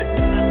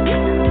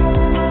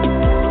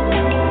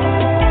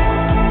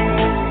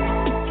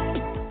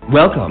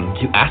Welcome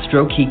to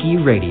Astro Kiki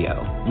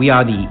Radio. We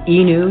are the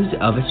e-news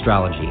of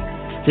astrology.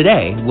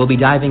 Today, we'll be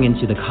diving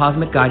into the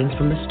cosmic guidance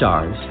from the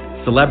stars,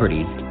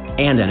 celebrities,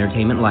 and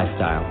entertainment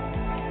lifestyle.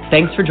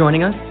 Thanks for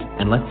joining us,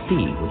 and let's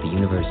see what the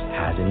universe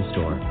has in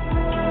store.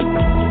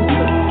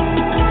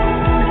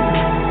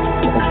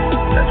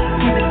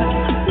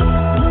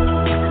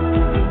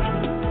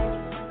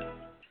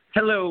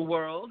 Hello,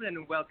 world,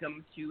 and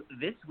welcome to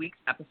this week's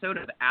episode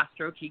of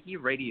Astro Kiki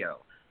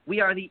Radio. We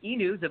are the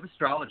e-news of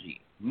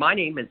astrology. My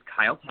name is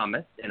Kyle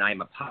Thomas, and I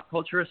am a pop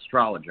culture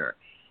astrologer.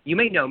 You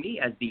may know me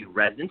as the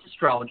resident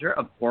astrologer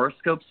of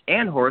Horoscopes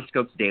and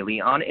Horoscopes Daily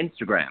on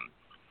Instagram.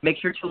 Make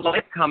sure to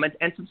like, comment,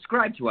 and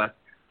subscribe to us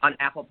on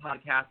Apple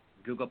Podcasts,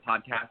 Google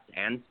Podcasts,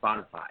 and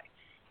Spotify.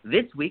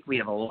 This week, we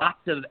have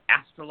lots of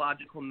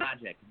astrological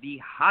magic, the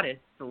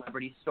hottest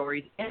celebrity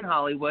stories in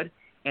Hollywood,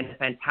 and a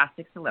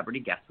fantastic celebrity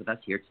guest with us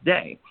here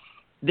today.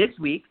 This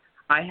week,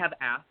 I have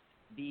asked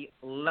the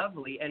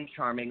lovely and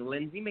charming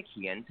Lindsay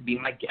McKeon to be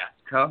my guest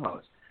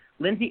co-host.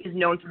 Lindsay is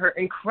known for her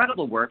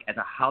incredible work as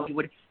a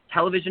Hollywood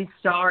television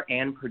star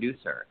and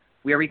producer.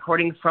 We are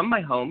recording from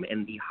my home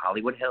in the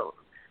Hollywood Hills.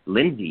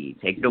 Lindsay,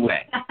 take it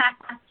away.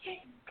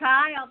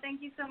 Kyle, thank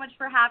you so much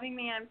for having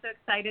me. I'm so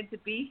excited to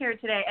be here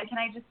today. And can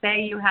I just say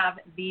you have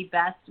the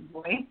best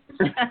voice?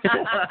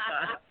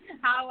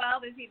 How well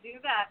does he do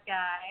that,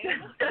 guys?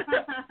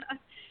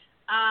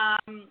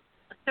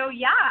 So,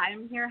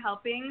 I'm here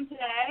helping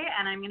today,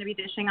 and I'm going to be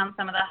dishing on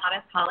some of the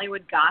hottest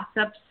Hollywood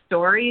gossip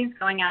stories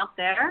going out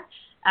there.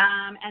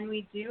 And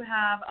we do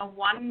have a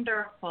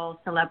wonderful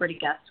celebrity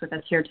guest with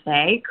us here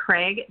today,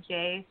 Craig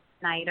J.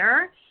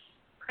 Snyder.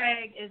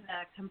 Craig is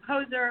a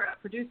composer, a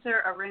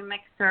producer, a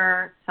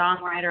remixer,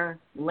 songwriter,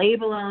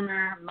 label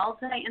owner,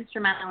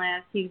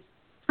 multi-instrumentalist. He's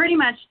pretty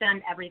much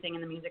done everything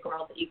in the music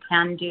world that you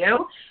can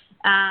do.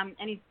 And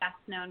he's best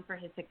known for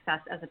his success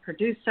as a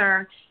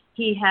producer.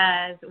 He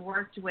has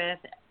worked with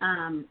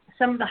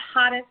some of the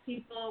hottest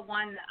people.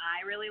 One that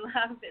I really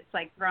love, it's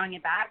like throwing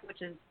it back,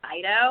 which is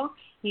Dido.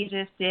 He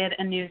just did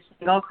a new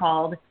single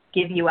called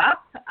Give You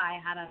Up. I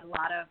had a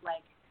lot of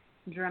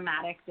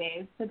dramatic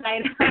days to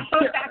Dido.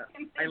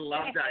 I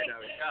love Dido,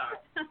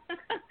 yeah.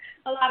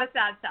 A lot of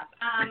sad stuff.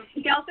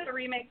 He also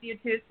remixed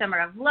U2's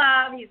Summer of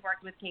Love. He's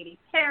worked with Katy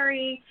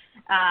Perry,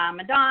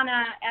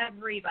 Madonna,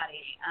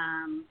 everybody.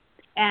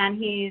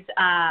 And he's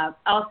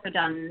also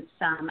done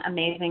some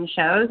amazing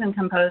shows and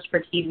composed for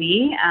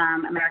TV,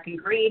 American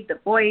Greed, The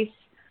Voice,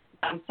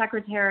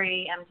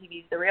 Secretary,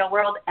 MTV's The Real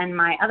World, and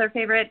my other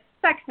favorite,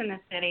 Sex and the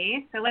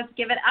City. So let's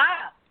give it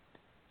up.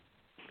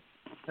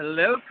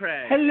 Hello,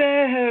 Craig.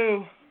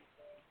 Hello.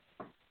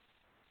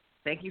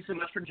 Thank you so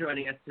much for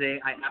joining us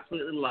today. I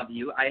absolutely love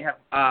you. I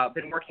have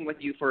been working with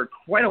you for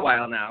quite a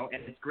while now,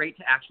 and it's great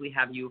to actually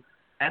have you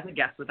as a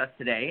guest with us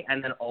today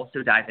and then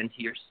also dive into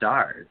your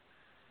stars.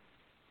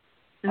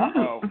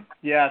 Uh-oh.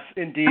 Yes,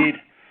 indeed.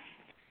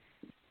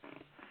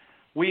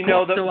 We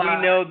know that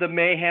we know the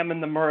mayhem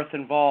and the mirth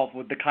involved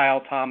with the Kyle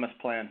Thomas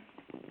plan.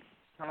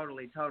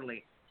 Totally.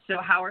 So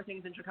how are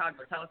things in Chicago?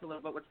 Tell us a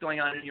little bit what's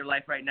going on in your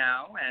life right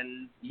now.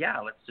 And,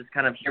 let's just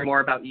kind of hear more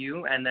about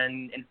you and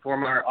then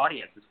inform our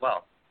audience as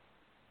well.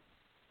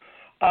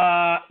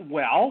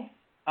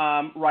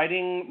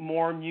 Writing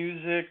more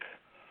music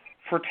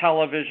for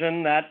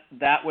television,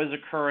 that was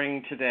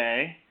occurring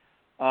today.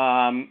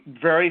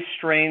 Very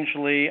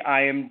strangely,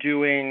 I am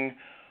doing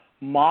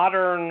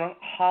modern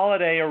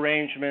holiday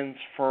arrangements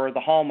for the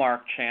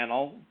Hallmark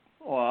Channel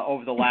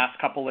over the last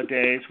couple of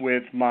days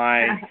with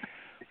my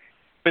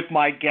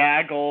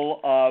gaggle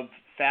of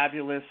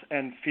fabulous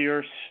and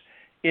fierce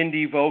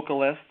indie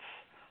vocalists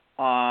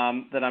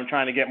that I'm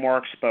trying to get more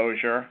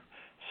exposure.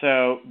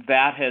 So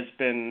that has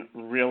been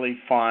really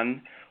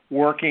fun.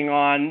 Working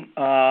on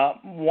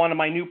one of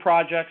my new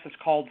projects. It's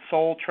called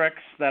Soul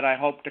Tricks that I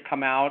hope to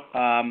come out.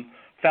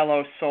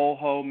 Fellow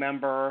Soho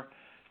member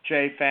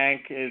Jay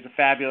Fank is a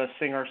fabulous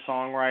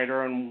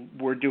singer-songwriter, and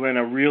we're doing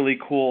a really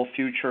cool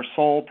future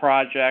soul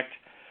project.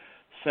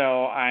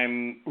 So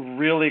I'm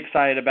really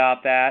excited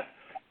about that.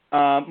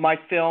 My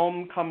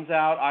film comes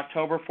out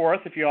October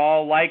 4th. If you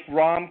all like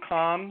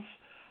rom-coms,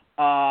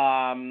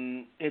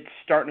 it's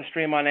starting to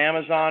stream on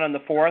Amazon on the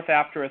 4th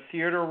after a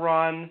theater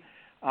run.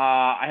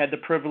 I had the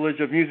privilege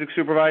of music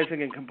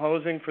supervising and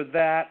composing for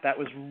that. That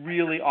was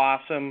really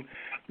awesome.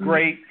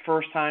 Great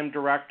first-time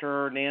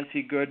director,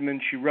 Nancy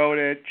Goodman. She wrote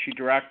it. She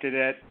directed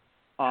it.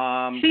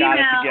 Got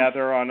it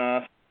together on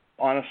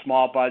a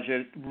small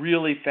budget.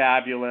 Really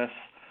fabulous.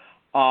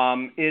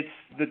 It's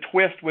the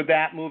twist with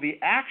that movie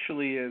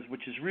actually is,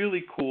 which is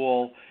really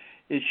cool,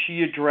 is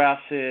she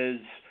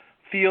addresses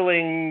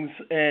feelings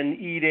and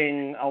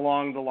eating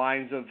along the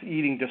lines of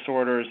eating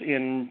disorders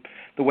in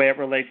the way it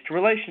relates to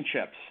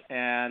relationships.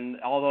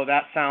 And although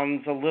that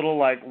sounds a little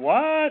like,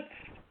 what?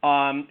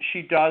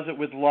 She does it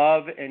with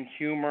love and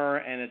humor,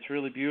 and it's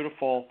really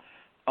beautiful.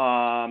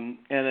 And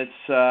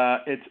it's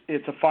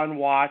a fun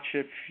watch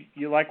if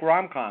you like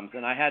rom-coms.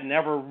 And I had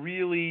never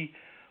really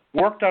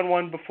worked on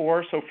one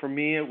before, so for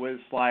me it was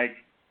like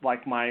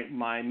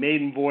my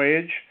maiden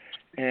voyage.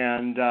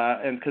 And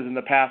because in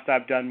the past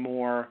I've done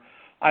more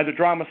either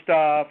drama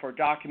stuff or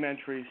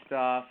documentary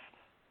stuff.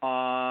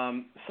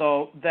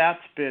 So that's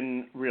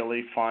been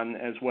really fun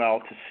as well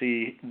to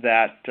see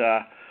that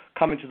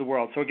come into the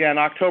world. So again,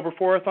 October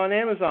 4th on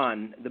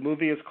Amazon. The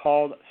movie is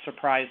called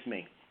Surprise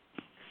Me.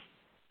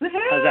 Woohoo!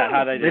 How's that?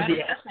 How'd I do?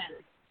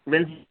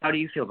 Lindsay, how do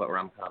you feel about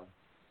rom-com?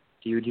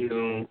 Do you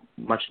do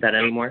much of that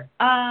anymore?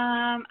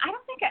 I've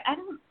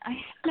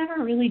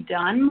never really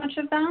done much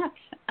of that.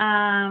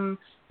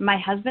 My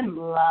husband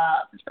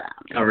loves them.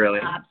 Oh, really?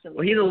 Absolutely.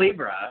 Well, he's a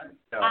Libra.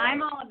 So.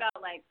 I'm all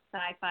about like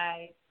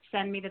sci-fi.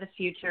 Send me to the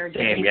future.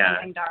 Give Same, me yeah.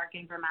 something dark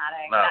and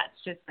dramatic. Wow.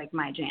 That's just like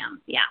my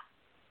jam. Yeah.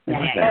 Oh,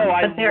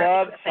 I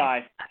love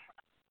sci-fi.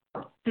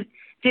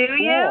 Do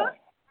you?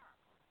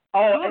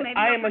 Oh, Cool, maybe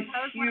I I'll am a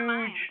propose one of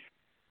mine.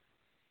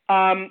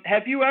 huge.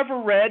 Have you ever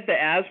read the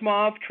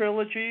Asimov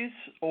trilogies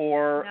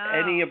or No.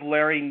 any of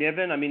Larry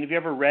Niven? I mean, have you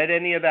ever read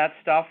any of that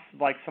stuff,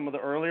 like some of the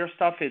earlier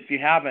stuff? If you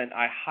haven't,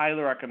 I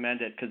highly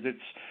recommend it because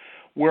it's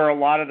where a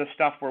lot of the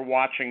stuff we're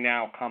watching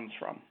now comes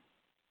from.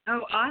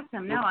 Oh,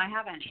 awesome. No, I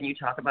haven't. Can you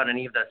talk about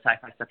any of the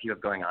sci-fi stuff you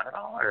have going on at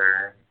all,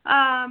 or?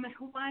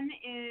 One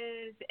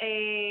is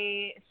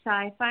a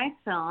sci-fi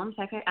film,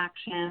 sci-fi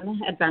action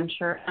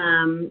adventure,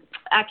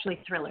 actually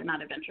thriller,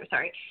 not adventure,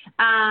 sorry.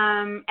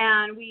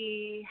 And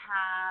we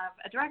have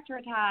a director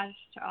attached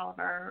to all of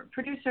our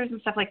producers and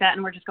stuff like that,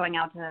 and we're just going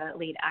out to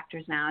lead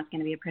actors now. It's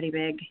going to be a pretty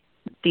big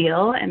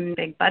deal and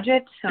big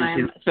budget, so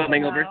I'm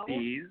filming so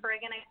overseas.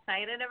 friggin'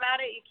 excited about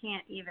it. You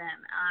can't even.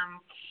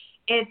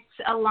 It's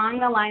along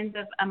the lines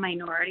of a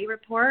Minority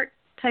Report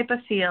type of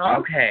feel.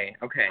 Okay.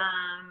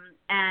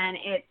 And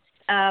it's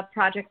a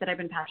project that I've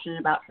been passionate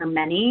about for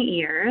many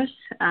years.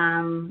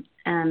 And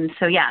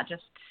so, yeah,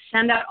 just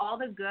send out all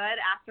the good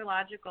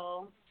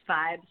astrological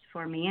vibes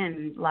for me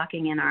and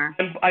locking in our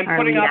I'm our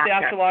putting lead out the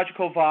actor.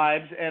 astrological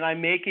vibes, and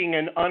I'm making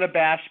an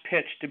unabashed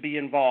pitch to be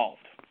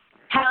involved.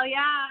 Hell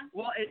yeah.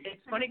 Well,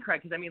 it's funny,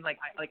 Craig, because I mean,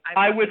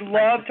 I would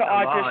love to so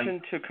long.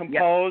 audition to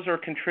compose or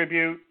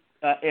contribute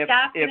if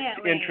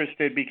Definitely.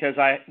 interested, because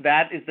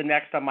that is the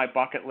next on my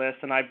bucket list,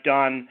 and I've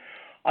done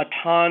a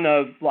ton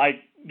of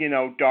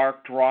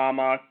dark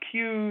drama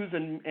cues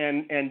and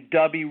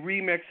dubby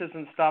remixes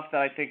and stuff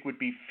that I think would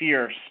be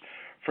fierce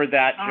for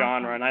that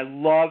genre. And I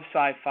love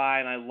sci-fi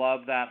and I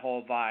love that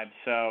whole vibe.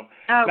 So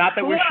not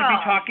that we should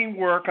be talking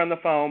work on the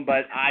phone,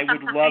 but I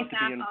would love to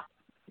be in.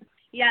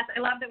 Yes, I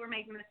love that we're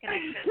making this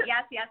connection.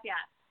 Yes.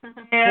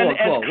 And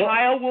Cool. as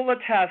Kyle will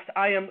attest,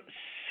 I am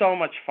so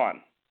much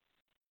fun.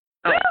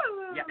 Oh,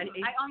 yeah, and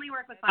I only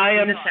work with I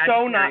am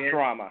so not Sagittarius.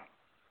 drama.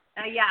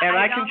 Yeah, And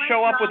I don't can like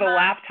show up with a drama.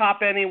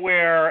 laptop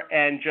anywhere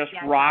and just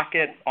rock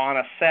it on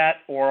a set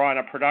or on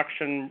a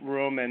production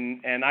room,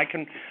 and I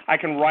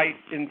can write.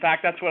 In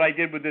fact, that's what I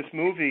did with this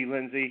movie,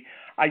 Lindsay.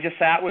 I just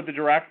sat with the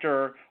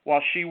director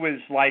while she was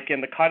like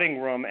in the cutting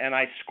room, and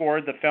I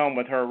scored the film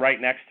with her right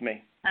next to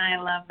me. I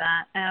love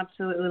that. I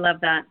absolutely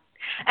love that.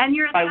 And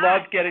I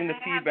love getting the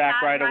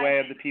feedback right away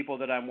of the people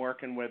that I'm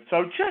working with.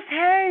 So just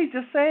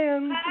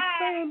saying.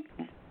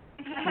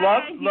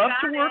 Love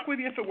to work with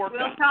you if it works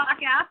out. We'll talk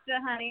after,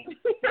 honey.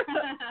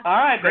 All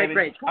right, baby.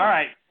 Great. All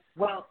right.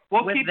 Well,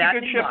 We'll with keep that the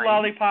good in chip mind-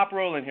 lollipop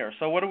rolling here.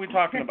 So what are we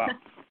talking about?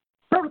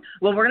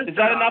 Well, we're gonna. Is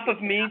that enough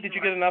of me? Did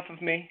you get enough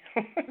of me?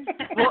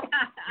 Well,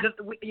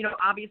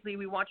 obviously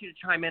we want you to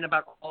chime in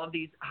about all of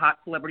these hot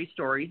celebrity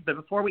stories, but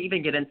before we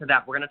even get into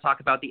that, we're going to talk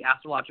about the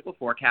astrological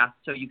forecast,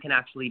 so you can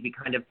actually be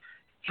kind of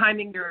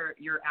timing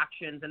your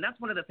actions. And that's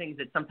one of the things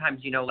that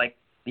sometimes,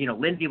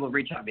 Lindsay will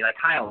reach out and be like,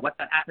 Kyle, what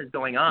the F is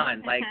going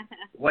on? Like,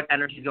 what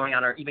energy is going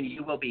on? Or even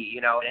you will be,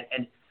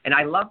 and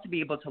I love to be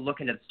able to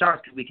look into the stars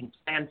because we can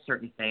plan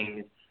certain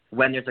things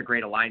when there's a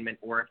great alignment,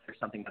 or if there's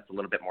something that's a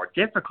little bit more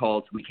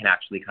difficult, we can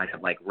actually kind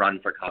of like run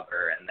for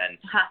cover and then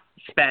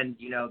spend,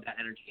 that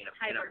energy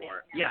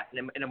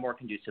in a more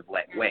conducive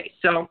way.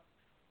 So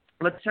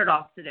let's start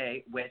off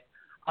today with,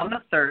 on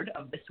the 3rd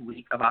of this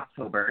week of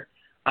October,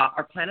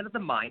 our planet of the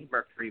mind,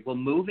 Mercury, will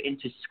move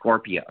into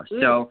Scorpio.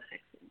 So,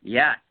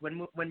 yes,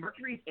 when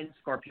Mercury is in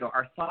Scorpio,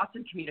 our thoughts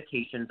and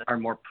communications are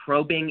more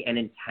probing and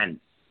intense.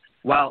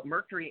 While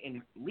Mercury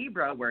in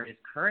Libra, where it is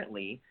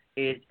currently,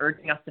 is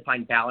urging us to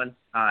find balance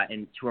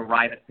and to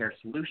arrive at fair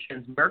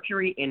solutions,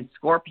 Mercury in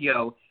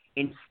Scorpio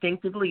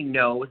instinctively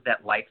knows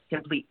that life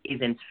simply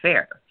isn't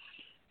fair.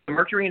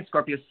 Mercury in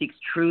Scorpio seeks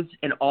truths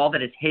in all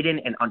that is hidden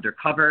and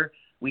undercover.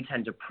 We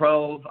tend to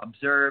probe,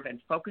 observe,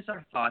 and focus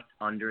our thoughts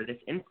under this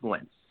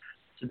influence.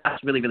 So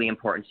that's really, really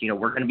important. So,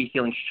 we're going to be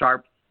feeling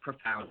sharp,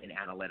 profound, and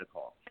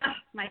analytical.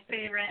 My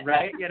favorite.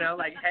 Right? Hey.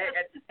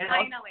 And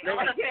finally,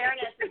 all the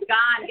fairness is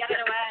gone. Get it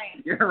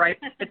away. You're right.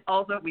 It's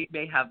also, we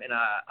may have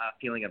a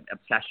feeling of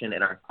obsession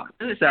in our thoughts.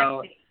 Ooh,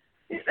 so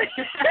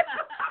sexy.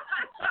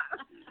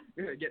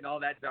 You're getting all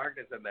that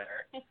darkness in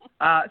there.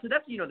 So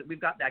that's, that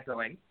we've got that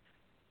going.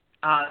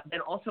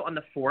 Then also on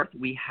the 4th,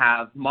 we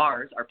have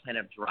Mars, our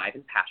planet of drive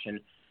and passion.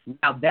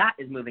 Now that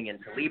is moving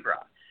into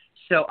Libra.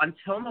 So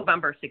until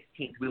November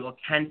 16th, we will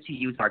tend to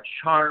use our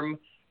charm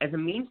as a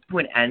means to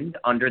an end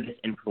under this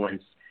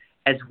influence,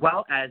 as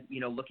well as,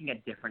 looking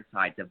at different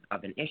sides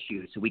of an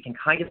issue. So we can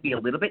kind of be a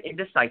little bit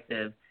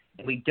indecisive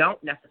And we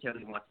don't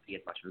necessarily want to be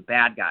as much of a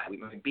bad guy.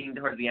 Being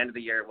towards the end of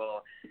the year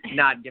will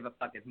not give a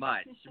fuck as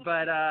much.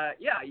 But,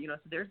 yeah, so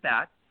there's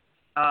that.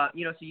 So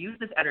use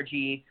this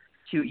energy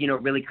to,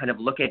 really kind of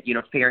look at,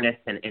 fairness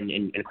and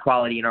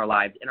equality in our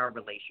lives, in our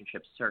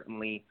relationships,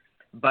 certainly.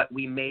 But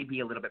we may be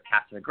a little bit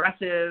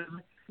passive-aggressive,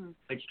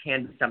 which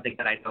can be something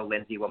that I know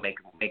Lindsay will make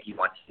you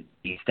want to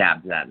be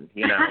stabbed then,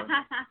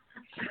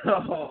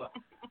 So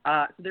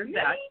there's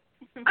that.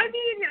 I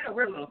mean,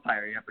 we're a little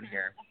fiery up in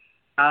here.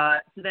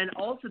 So then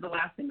also the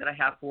last thing that I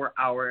have for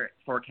our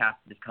forecast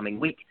this coming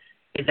week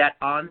is that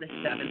on the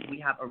 7th, we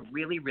have a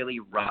really, really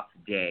rough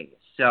day.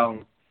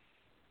 So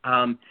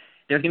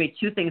there's going to be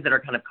two things that are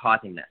kind of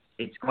causing this.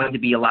 It's going to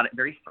be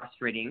very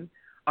frustrating.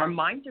 Our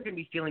minds are going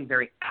to be feeling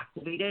very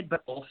activated,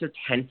 but also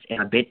tense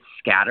and a bit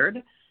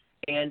scattered.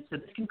 And so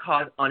this can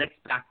cause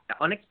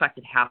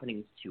unexpected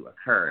happenings to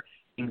occur.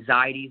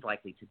 Anxiety is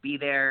likely to be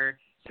there.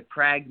 So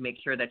Craig, make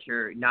sure that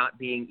you're not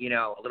being,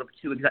 a little bit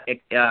too,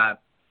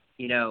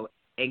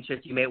 anxious.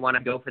 You may want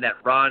to go for that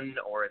run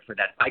or for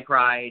that bike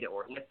ride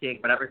or lifting,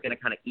 whatever's going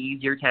to kind of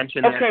ease your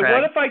tension. Okay, there, Craig.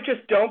 What if I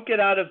just don't get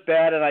out of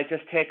bed and I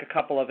just take a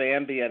couple of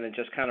Ambien and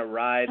just kind of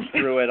ride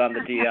through it on the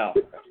DL?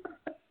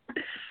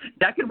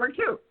 That could work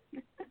too.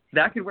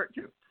 That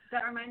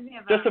reminds me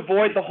of just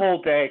avoid the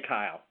whole day,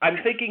 Kyle. I'm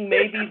thinking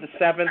maybe the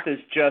 7th is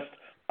just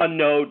a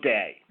no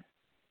day.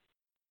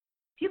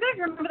 Do you guys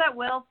remember that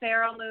Will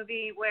Ferrell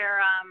movie where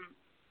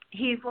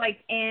he's like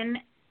in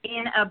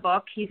a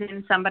book, he's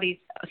in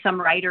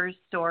some writer's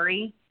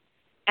story,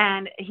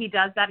 and he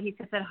does that. He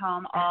sits at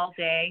home all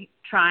day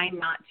trying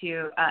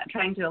to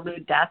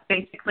elude death,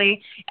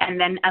 basically, and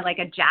then like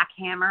a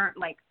jackhammer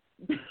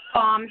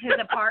bombs his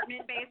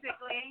apartment,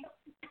 basically.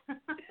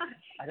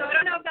 So I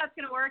don't know if that's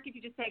going to work if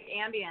you just take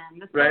Ambien.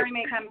 The story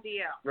may come to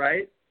you.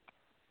 Right?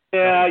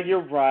 Yeah, you're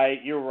right.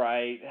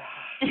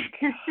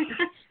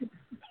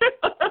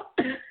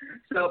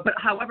 So, but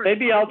however,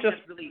 maybe I'll just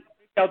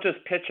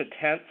pitch a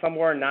tent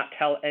somewhere and not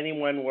tell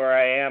anyone where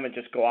I am and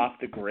just go off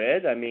the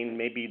grid. I mean,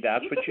 maybe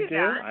that's what you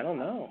do. I don't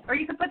know. Or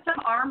you could put some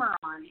armor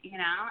on,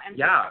 and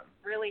just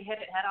really hit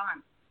it head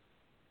on.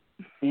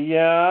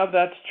 Yeah,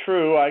 that's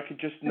true. I could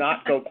just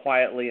not go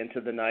quietly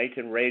into the night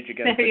and rage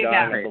against the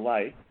dying of the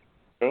light.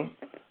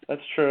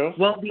 That's true.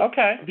 Well, the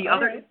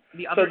other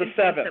so the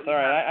 7th. All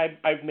right,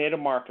 I've made a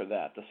mark of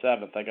that. The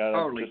 7th. I got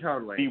totally. All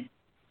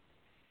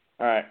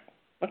right.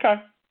 Okay.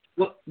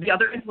 Well, the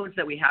other influence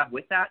that we have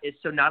with that is,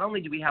 so not only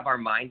do we have our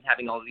minds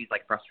having all of these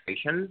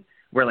frustrations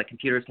where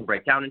computers can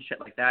break down and shit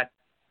like that,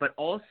 but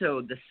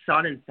also the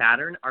Sun and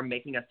Saturn are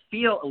making us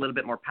feel a little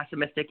bit more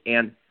pessimistic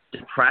and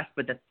depressed.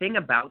 But the thing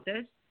about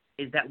this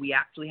is that we're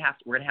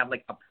going to have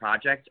a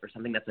project or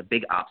something that's a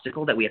big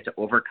obstacle that we have to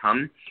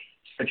overcome.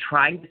 So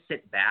trying to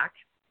sit back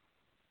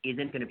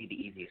isn't going to be the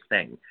easiest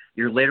thing.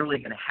 You're literally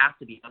going to have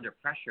to be under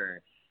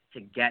pressure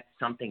to get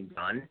something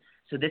done.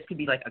 So this could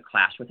be a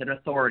clash with an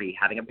authority,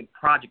 having a big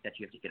project that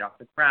you have to get off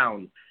the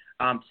ground.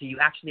 So you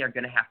actually are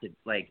going to have to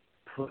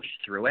push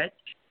through it,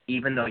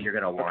 even though you're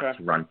going to want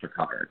to run for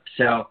cover.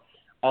 So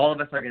all of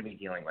us are going to be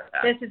dealing with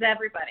that. This is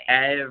everybody.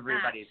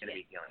 Everybody's going to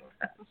be dealing with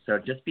that. So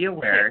just be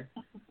aware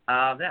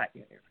of that.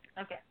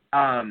 Okay.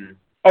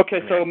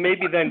 Okay, so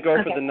maybe then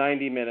go for the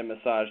 90-minute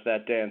massage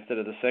that day instead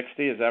of the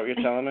 60. Is that what you're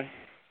telling me?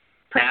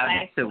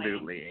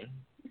 Absolutely.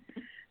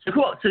 So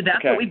cool. So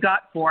that's what we've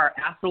got for our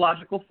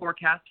astrological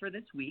forecast for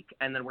this week,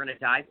 and then we're going to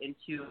dive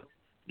into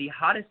the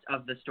hottest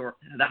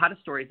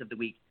stories of the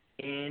week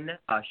in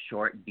a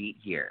short beat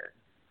here.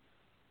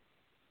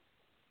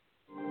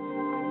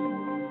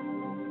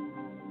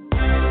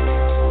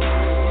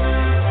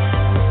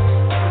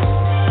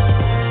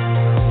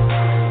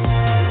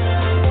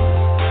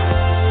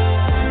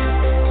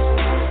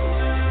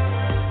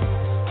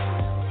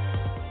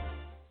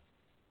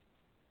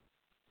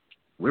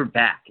 We're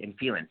back and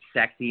feeling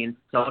sexy and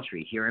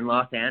sultry here in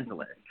Los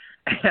Angeles.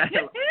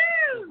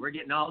 We're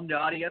getting all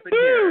naughty up in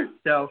here.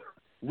 So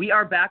we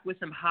are back with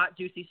some hot,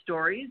 juicy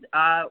stories.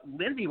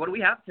 Lindsay, what do we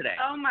have today?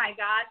 Oh, my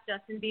gosh.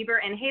 Justin Bieber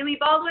and Hailey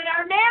Baldwin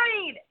are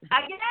married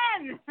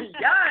again.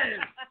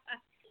 Yes.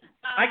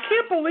 I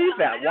can't believe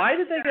that. Why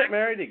did they get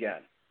married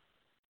again?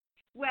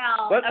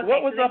 Well,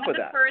 what was up with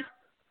that?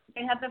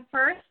 They had the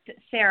first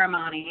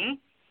ceremony.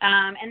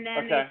 And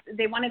then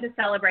they wanted to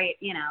celebrate,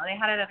 they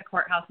had it at a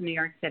courthouse in New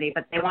York City,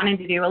 but they wanted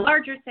to do a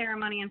larger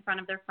ceremony in front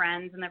of their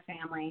friends and their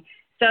family.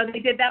 So they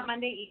did that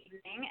Monday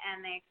evening,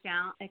 and they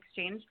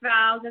exchanged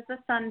vows at the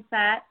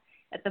sunset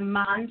at the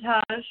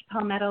Montage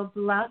Palmetto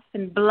Bluff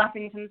in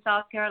Bluffington,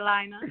 South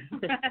Carolina.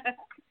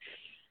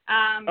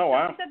 Oh,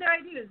 wow. So they said their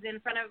ideas in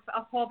front of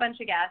a whole bunch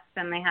of guests,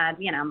 and they had,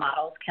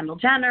 models Kendall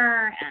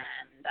Jenner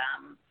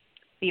and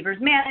Bieber's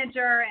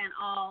manager and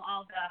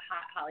all the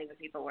hot Hollywood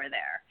people were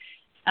there.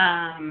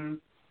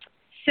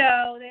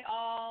 So they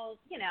all,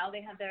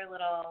 they had their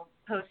little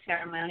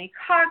post-ceremony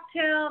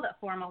cocktail, the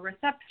formal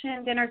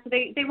reception dinner. So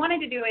they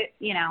wanted to do it,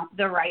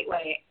 the right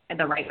way,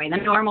 the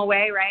normal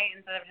way, right?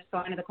 Instead of just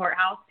going to the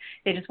courthouse,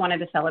 they just wanted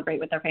to celebrate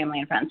with their family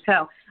and friends.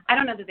 So I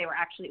don't know that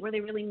were they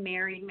really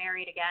married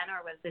again,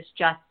 or was this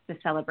just the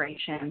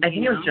celebration? I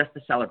think it was just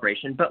the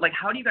celebration. But,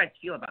 how do you guys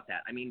feel about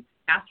that? I mean,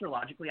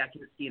 astrologically, I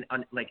can see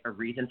a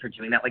reason for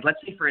doing that. Let's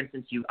say, for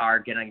instance, you are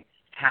going to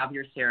have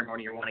your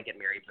ceremony or want to get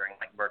married during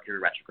Mercury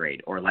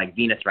retrograde or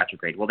Venus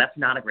retrograde. Well, that's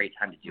not a great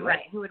time to do it.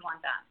 Right. Who would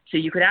want that? So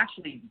you could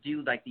actually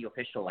do the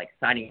official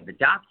signing of the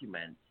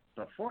documents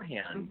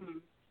beforehand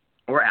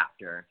or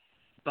after.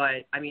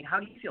 But I mean, how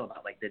do you feel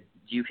about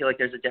do you feel like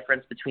there's a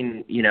difference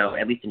between,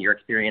 at least in your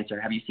experience,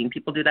 or have you seen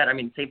people do that? I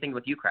mean, same thing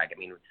with you, Craig. I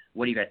mean,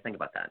 what do you guys think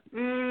about that?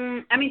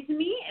 I mean, to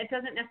me, it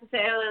doesn't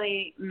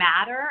necessarily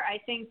matter. I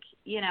think,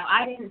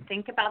 I didn't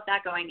think about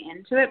that going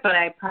into it, but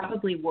I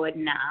probably would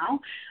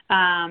now.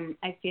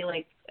 I feel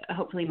like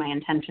hopefully my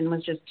intention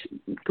was just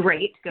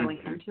great going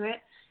into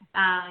it.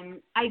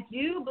 I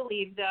do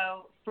believe,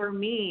 though, for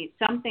me,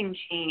 something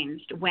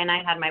changed when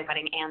I had my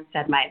wedding and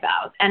said my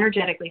vows.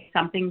 Energetically,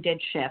 something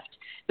did shift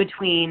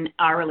between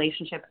our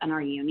relationship and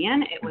our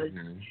union. It was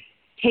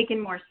taken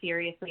more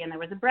seriously, and there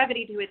was a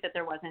brevity to it that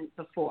there wasn't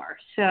before.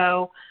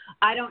 So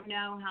I don't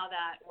know how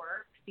that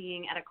works,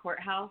 being at a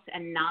courthouse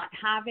and not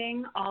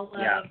having all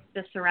of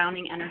the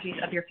surrounding energies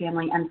of your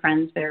family and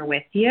friends there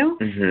with you,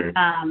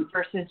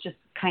 versus just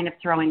kind of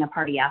throwing a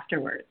party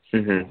afterwards.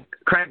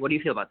 Craig, what do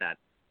you feel about that?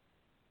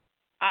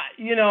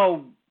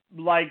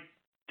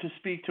 To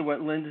speak to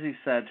what Lindsay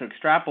said, to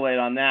extrapolate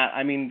on that,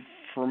 I mean,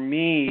 for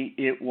me,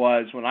 it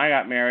was, when I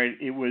got married,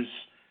 it was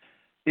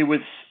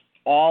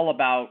all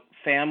about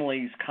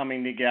families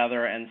coming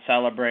together and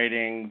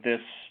celebrating this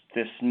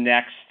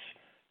next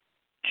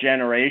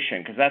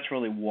generation, because that's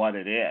really what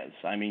it is.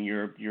 I mean,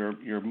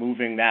 you're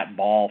moving that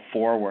ball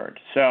forward.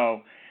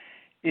 So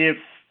if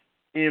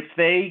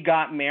they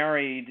got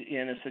married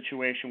in a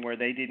situation where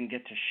they didn't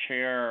get to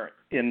share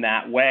in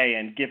that way,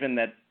 and given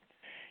that,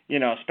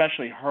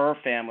 especially her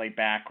family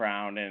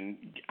background, and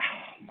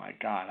oh my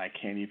God, I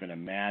can't even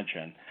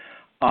imagine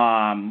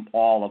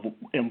all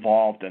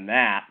involved in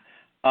that.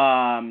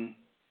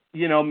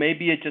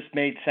 Maybe it just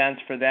made sense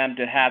for them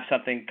to have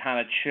something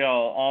kind of chill,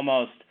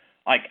 almost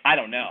I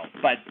don't know,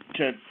 but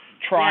to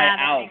try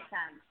out,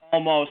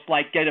 almost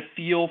get a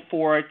feel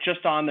for it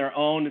just on their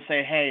own, to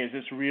say, hey, is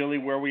this really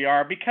where we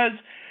are? Because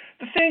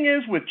the thing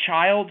is, with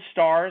child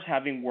stars,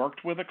 having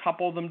worked with a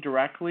couple of them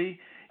directly,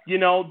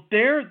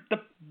 they're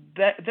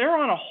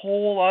on a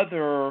whole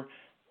other,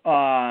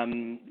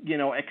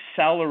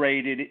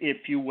 accelerated,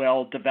 if you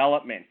will,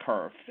 development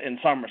curve in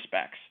some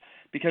respects,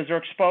 because they're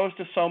exposed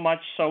to so much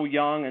so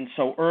young and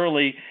so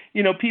early.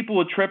 People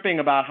are tripping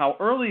about how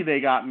early they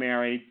got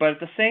married, but at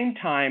the same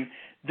time,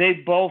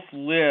 they've both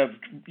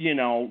lived,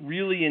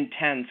 really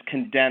intense,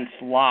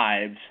 condensed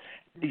lives,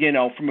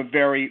 from a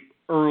very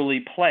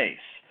early place.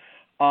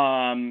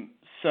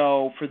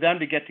 So for them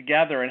to get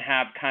together and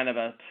have kind of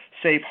a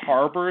safe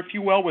harbor, if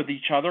you will, with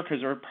each other,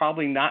 because there are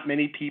probably not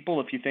many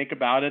people, if you think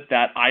about it,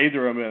 that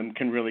either of them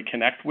can really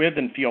connect with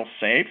and feel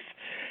safe.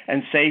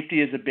 And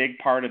safety is a big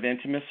part of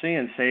intimacy,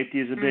 and safety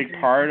is a big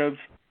part of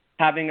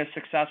having a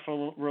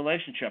successful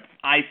relationship,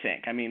 I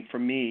think. I mean, for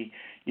me,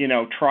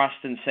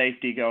 trust and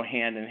safety go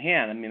hand in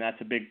hand. I mean, that's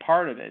a big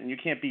part of it. And you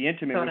can't be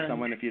intimate with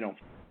someone if you don't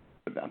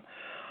with them.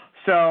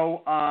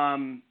 So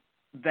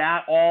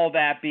all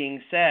that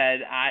being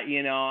said,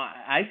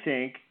 I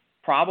think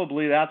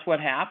probably that's what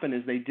happened,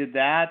 is they did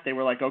that. They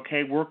were like,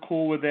 okay, we're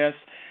cool with this.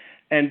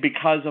 And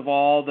because of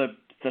all the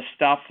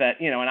stuff that,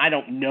 and I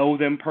don't know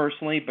them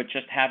personally, but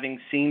just having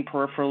seen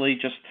peripherally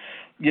just,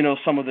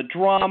 some of the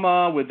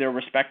drama with their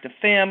respective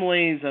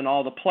families and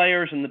all the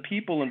players and the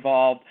people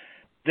involved,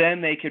 then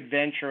they could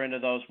venture into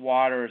those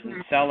waters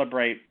and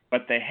celebrate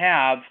what they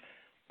have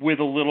with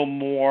a little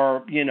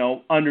more,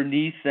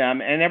 underneath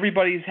them. And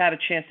everybody's had a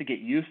chance to get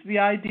used to the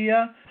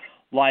idea.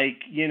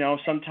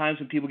 Sometimes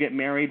when people get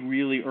married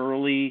really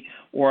early,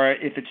 or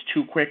if it's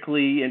too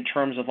quickly in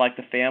terms of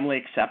the family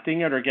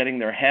accepting it or getting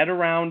their head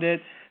around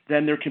it,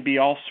 then there can be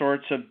all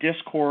sorts of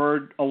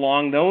discord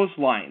along those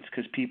lines,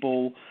 because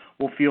people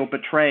will feel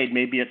betrayed.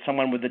 Maybe it's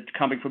someone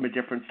coming from a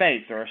different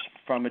faith or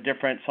from a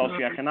different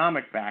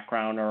socioeconomic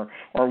background or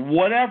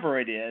whatever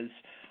it is.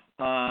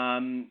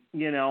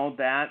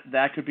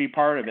 That could be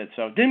part of it.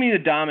 So didn't mean to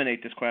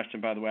dominate this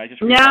question, by the way. I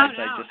just realized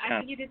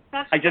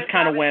I just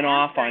kind of went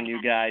off on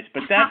you guys.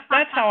 But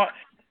that's how.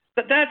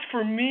 But that's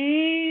for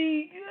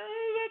me.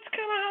 That's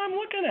kind of how I'm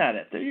looking at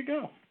it. There you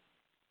go.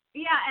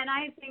 Yeah, and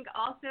I think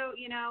also,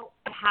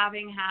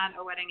 having had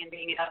a wedding and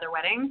being at other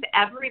weddings,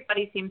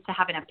 everybody seems to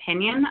have an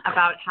opinion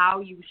about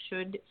how you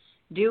should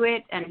do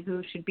it and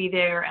who should be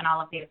there and all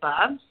of the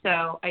above.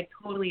 So I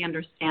totally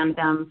understand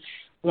them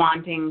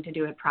wanting to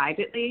do it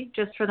privately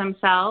just for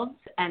themselves,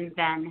 and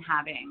then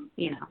having,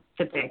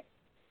 the big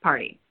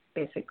party,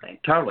 basically.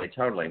 Totally.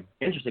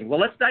 Interesting. Well,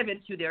 let's dive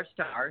into their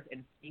stars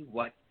and see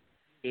what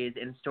is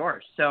in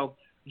store. So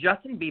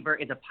Justin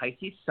Bieber is a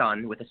Pisces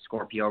sun with a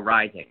Scorpio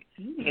rising.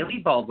 Hailey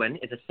Baldwin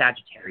is a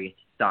Sagittarius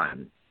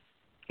sun.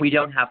 We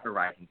don't have her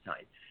rising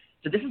sign.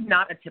 So this is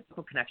not a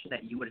typical connection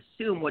that you would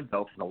assume would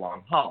go for the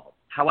long haul.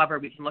 However,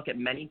 we can look at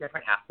many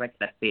different aspects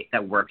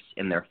that works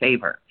in their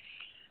favor.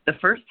 The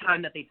first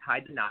time that they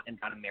tied the knot and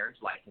got a marriage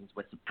license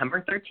was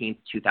September 13th,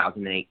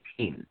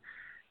 2018.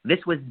 This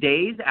was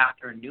days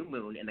after a new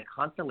moon in the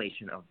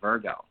constellation of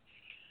Virgo.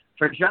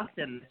 For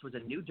Justin, this was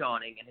a new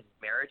dawning in his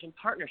marriage and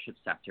partnership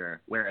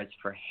sector, whereas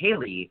for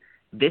Hailey,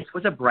 this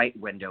was a bright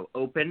window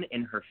open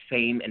in her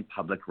fame and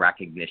public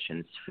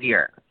recognition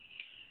sphere.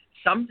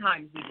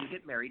 Sometimes we do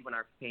get married when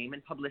our fame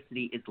and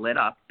publicity is lit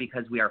up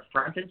because we are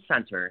front and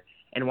center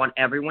and want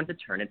everyone to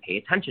turn and pay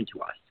attention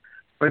to us.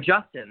 For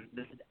Justin,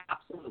 this is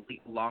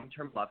absolutely a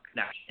long-term love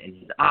connection in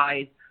his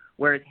eyes,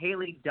 whereas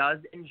Hailey does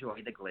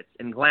enjoy the glitz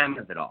and glam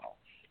of it all.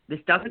 This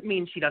doesn't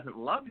mean she doesn't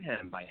love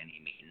him by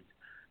any means,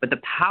 but the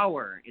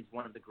power is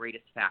one of the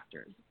greatest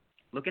factors.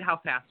 Look at how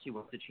fast she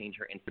wants to change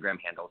her Instagram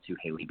handle to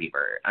Hailey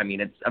Bieber. I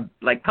mean, it's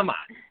like, come on,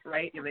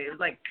 right? I mean, it was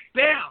like,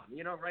 bam,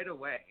 right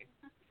away.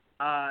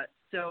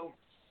 So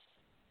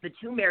the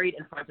two married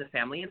in front of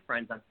family and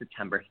friends on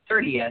September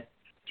 30th,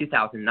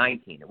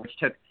 2019, which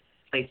took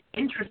place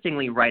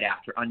interestingly right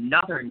after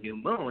another new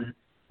moon,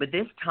 but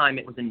this time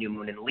it was a new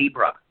moon in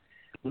Libra.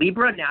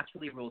 Libra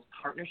naturally rules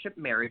partnership,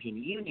 marriage,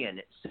 and union,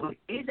 so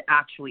it is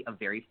actually a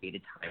very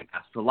fated time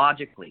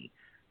astrologically.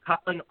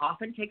 Coupling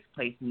often takes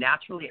place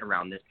naturally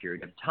around this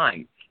period of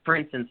time. For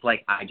instance,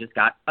 like, I just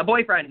got a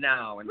boyfriend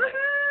now, and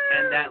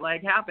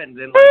that happened,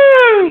 and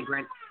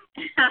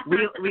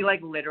we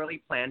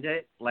literally planned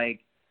it.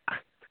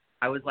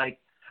 I was like,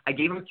 I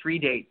gave him 3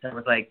 dates. I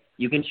was like,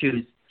 you can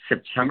choose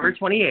September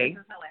 28th,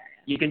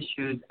 you can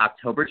choose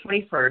October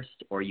 21st,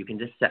 or you can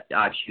just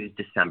choose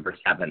December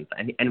 7th.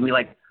 And we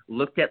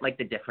looked at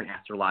the different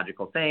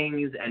astrological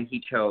things, and he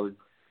chose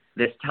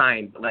this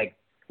time. But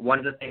one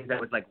of the things that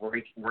was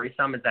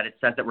worrisome is that it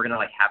says that we're gonna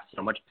have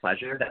so much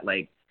pleasure that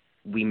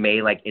we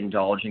may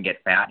indulge and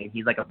get fat. And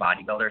he's a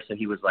bodybuilder, so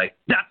he was like,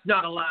 that's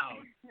not allowed.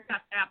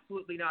 That's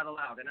absolutely not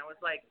allowed. And I was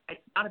like,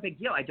 it's not a big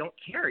deal. I don't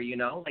care,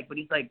 But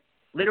he's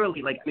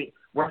literally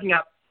working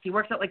out. He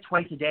works out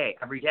twice a day,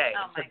 every day.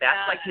 Oh so my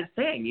that's God. his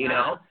thing,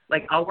 Wow.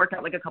 I'll work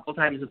out a couple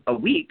times a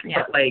week,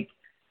 Yeah. but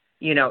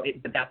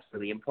but that's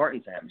really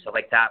important to him. So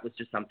that was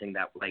just something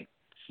that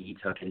he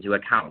took into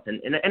account. And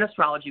in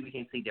astrology, we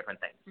can see different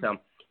things. So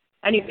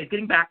anyways,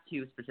 getting back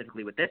to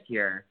specifically with this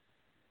here,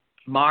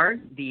 Mars,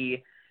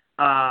 the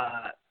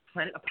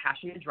planet of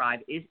passion and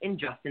drive, is in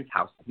Justin's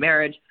house of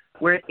marriage,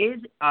 where it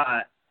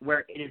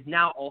is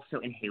now also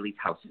in Hailey's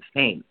house of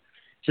fame.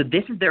 So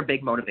this is their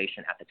big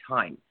motivation at the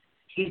time.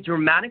 He's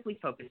dramatically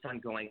focused on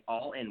going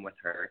all in with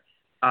her,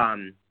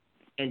 and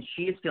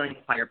she is feeling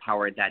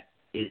firepower that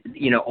is,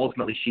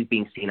 ultimately she's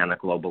being seen on a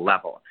global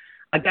level.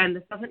 Again,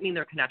 this doesn't mean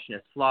their connection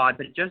is flawed,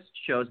 but it just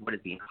shows what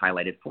is being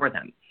highlighted for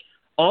them.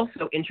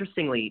 Also,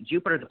 interestingly,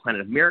 Jupiter, the planet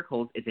of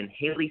miracles, is in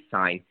Hailey's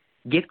sign,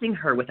 gifting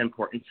her with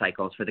important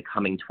cycles for the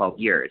coming 12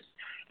 years.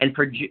 And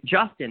for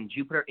Justin,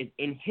 Jupiter is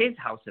in his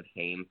house of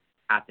fame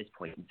at this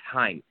point in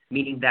time,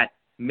 meaning that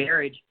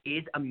marriage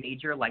is a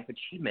major life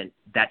achievement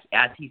that's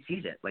as he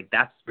sees it.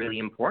 That's really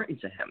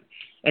important to him.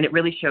 And it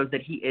really shows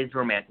that he is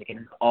romantic and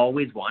has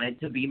always wanted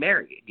to be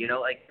married.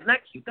 Isn't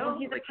that cute though? Well,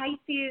 he's a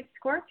Pisces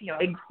Scorpio.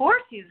 Of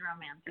course he's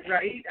romantic.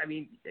 Right? I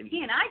mean,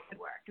 he and I could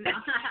work. No.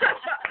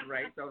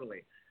 Right,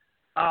 totally.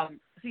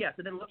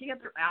 So then looking at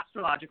their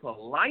astrological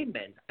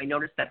alignment, I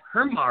noticed that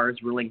her Mars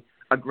ruling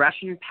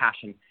aggression and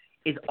passion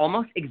is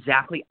almost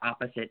exactly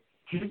opposite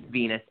his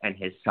Venus and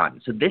his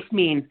Sun. So this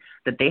means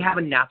that they have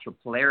a natural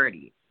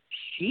polarity.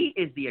 She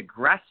is the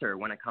aggressor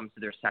when it comes to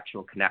their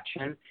sexual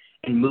connection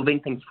and moving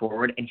things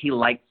forward, and he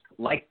likes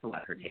to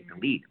let her take the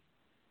lead.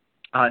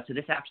 So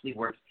this actually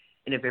works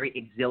in a very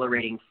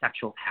exhilarating,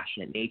 sexual,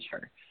 passionate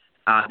nature.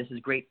 This is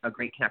a great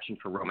connection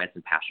for romance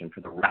and passion for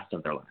the rest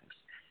of their lives.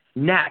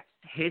 Next,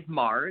 his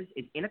Mars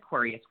is in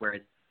Aquarius,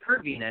 whereas her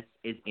Venus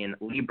is in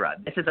Libra.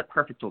 This is a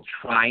perfect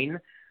trine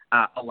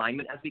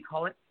alignment, as we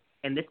call it.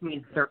 And this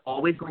means they're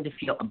always going to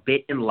feel a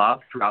bit in love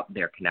throughout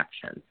their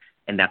connection.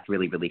 And that's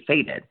really, really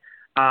fated.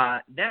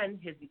 Then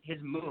his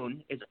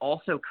moon is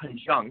also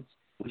conjunct,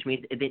 which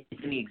means it's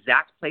in the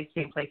exact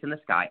same place in the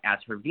sky as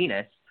her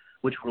Venus,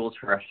 which rules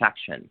her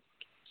affection.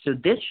 So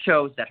this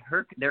shows that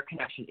their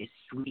connection is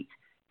sweet,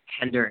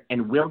 tender,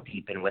 and will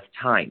deepen with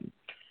time.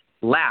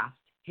 Last,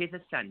 his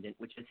ascendant,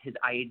 which is his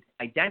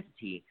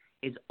identity,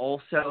 is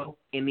also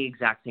in the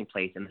exact same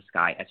place in the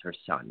sky as her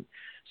sun.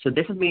 So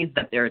this means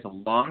that there is a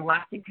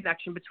long-lasting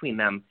connection between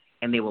them,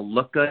 and they will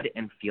look good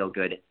and feel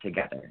good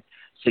together.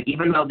 So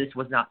even though this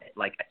was not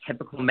a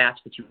typical match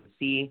that you would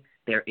see,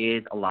 there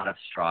is a lot of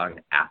strong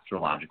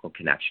astrological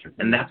connections.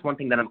 And that's one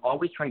thing that I'm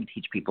always trying to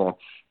teach people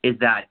is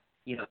that,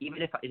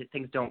 even if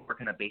things don't work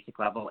on a basic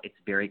level, it's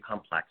very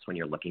complex when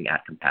you're looking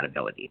at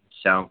compatibility.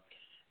 So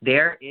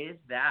there is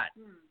that.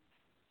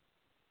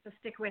 So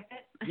stick with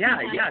it. Yeah,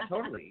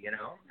 totally,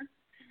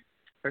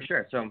 for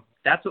sure. So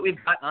that's what we've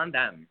got on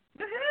them.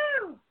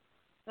 Woohoo!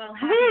 Well,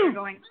 happy you're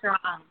going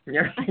strong.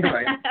 You're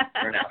right.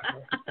 For now.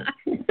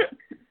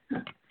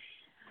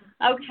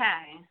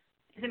 Okay.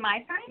 Is it my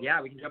turn?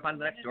 Yeah, we can jump on to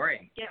the next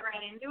story. Get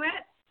right into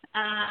it.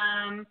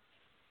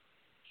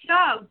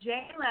 So,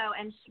 J-Lo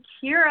and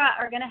Shakira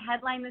are going to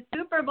headline the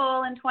Super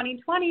Bowl in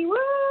 2020. Woo!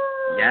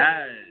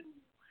 Yes.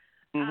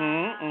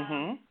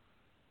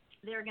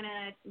 They're going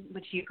to,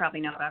 which you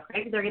probably know about,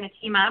 Craig, they're going to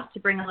team up to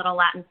bring a little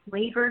Latin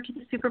flavor to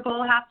the Super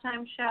Bowl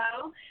halftime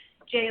show.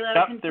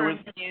 J-Lo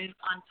confirmed the news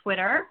on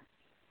Twitter.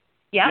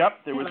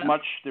 Yep, there was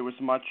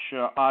much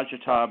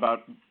agita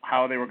about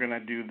how they were going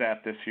to do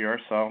that this year,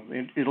 so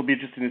it'll be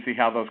interesting to see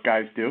how those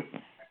guys do.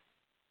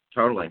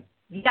 Totally.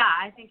 Yeah,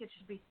 I think it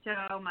should be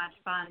so much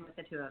fun with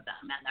the two of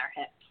them and their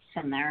hips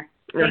and their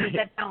things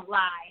that don't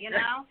lie, you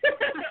know?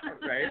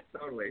 Right,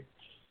 totally.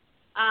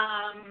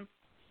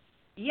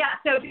 Yeah,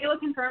 so J-Lo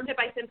confirmed it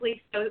by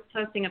simply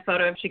posting a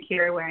photo of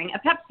Shakira wearing a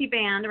Pepsi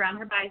band around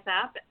her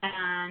bicep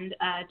and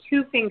a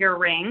 2-finger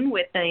ring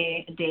with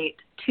the date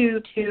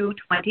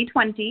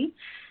 2/2/2020,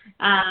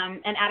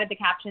 and added the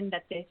caption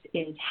that this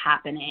is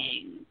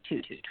happening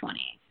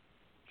 2/2/20.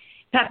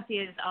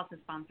 Pepsi is also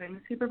sponsoring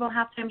the Super Bowl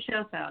halftime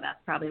show, so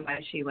that's probably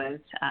why she was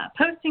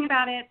posting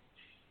about it.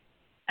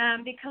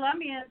 The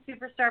Colombian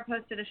superstar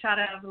posted a shot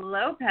of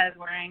Lopez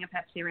wearing a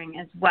Pepsi ring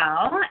as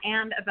well,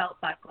 and a belt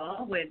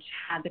buckle, which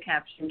had the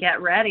caption,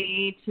 "Get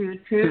ready,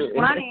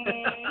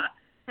 2/2/20."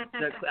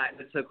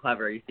 That's so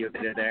clever. You see what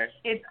they did there?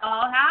 It's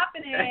all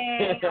happening.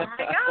 Oh, my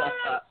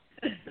gosh.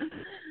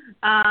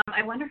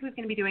 I wonder who's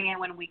going to be doing it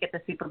when we get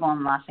the Super Bowl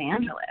in Los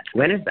Angeles.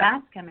 When is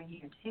that? That's coming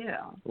here, too.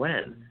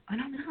 When? I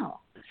don't know.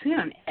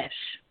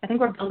 Soon-ish. I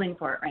think we're building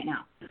for it right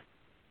now.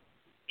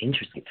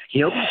 Interesting.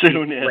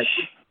 Soon-ish. Like,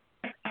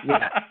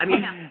 yeah, I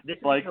mean,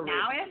 this like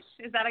now-ish?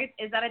 Is that a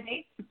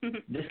date?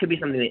 This could be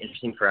something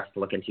interesting for us to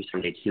look into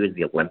someday, too, is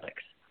the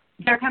Olympics.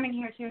 They're coming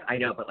here, too. I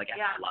know, but, like,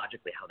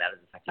 astrologically, how that is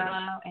affecting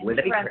us. Interesting. Would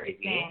that be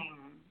crazy?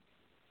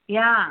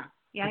 Yeah.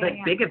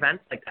 Big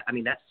events like that, I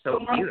mean, that's so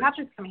huge.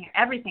 Capture's coming here.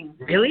 Everything.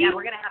 Really? Yeah,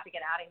 we're going to have to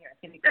get out of here. It's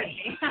going to be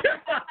crazy.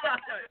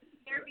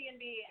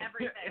 Airbnb,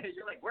 everything.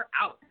 You're like, we're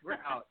out.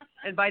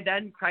 And by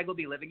then, Craig will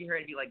be living here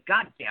and be like,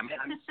 God damn it,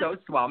 I'm so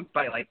swamped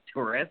by, like,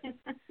 tourists.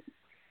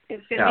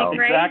 It's going to be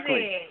crazy.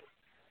 Exactly.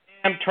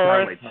 Damn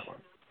tourists.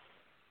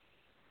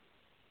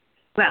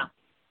 Well,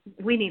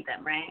 we need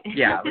them, right?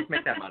 Yeah, let's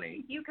make that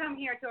money. You come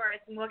here,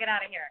 tourists, and we'll get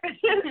out of here.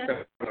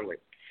 Totally.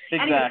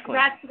 Exactly. Anyway,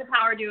 congrats to the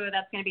power duo.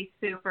 That's going to be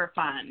super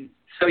fun.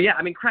 So, yeah,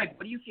 I mean, Craig,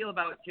 what do you feel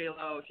about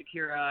J-Lo,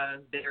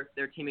 Shakira,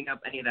 they're teaming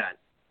up, any of that?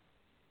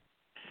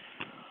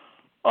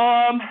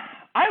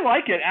 I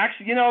like it.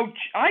 Actually, you know,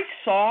 I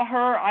saw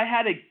her. I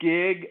had a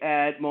gig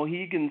at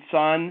Mohegan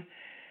Sun,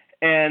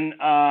 and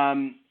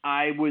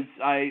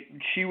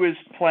she was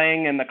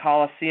playing in the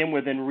Coliseum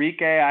with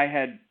Enrique. I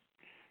had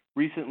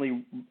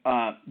recently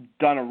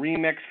done a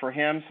remix for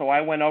him, so I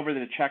went over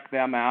to check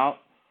them out.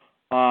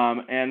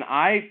 And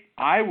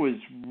I was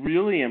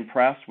really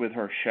impressed with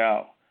her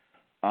show.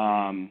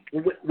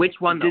 Which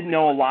one, though? Didn't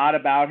know a lot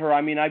about her.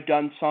 I mean, I've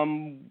done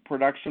some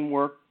production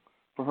work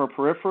for her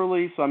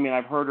peripherally, so I mean,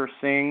 I've heard her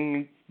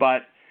sing,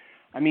 but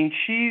I mean,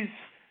 she's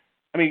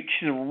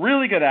a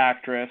really good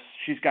actress.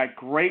 She's got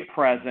great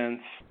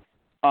presence.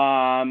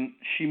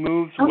 She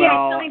moves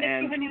well,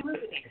 and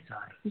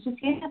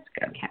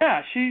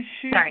yeah, she's.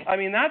 Sorry. I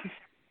mean, that's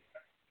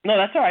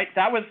all right.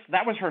 That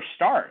was her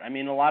start. I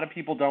mean, a lot of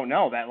people don't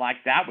know that.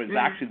 Like, that was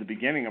actually the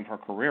beginning of her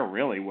career.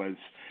 Really, was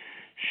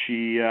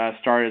she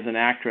started as an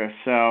actress?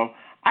 So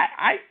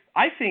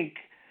I think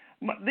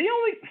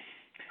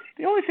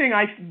the only thing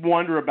I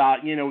wonder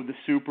about, you know, the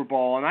Super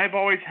Bowl, and I've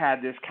always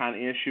had this kind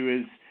of issue,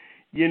 is,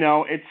 you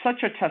know, it's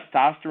such a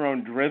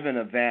testosterone-driven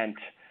event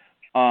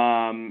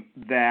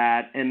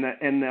that, and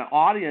the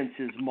audience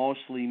is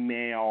mostly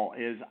male.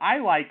 Is I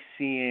like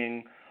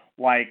seeing,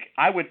 like,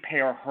 I would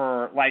pair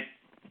her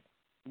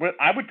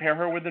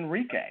with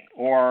Enrique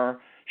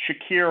or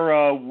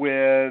Shakira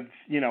with,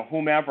 you know,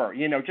 whomever,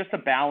 you know, just to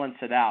balance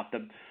it out,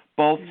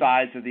 both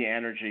sides of the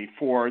energy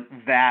for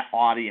that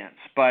audience.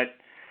 But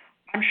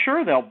I'm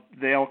sure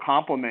they'll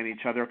complement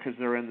each other because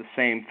they're in the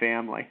same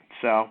family.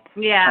 So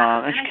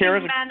yeah, and I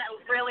think men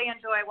really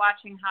enjoy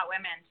watching hot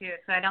women too.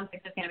 So I don't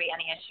think there's going to be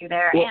any issue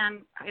there. Well,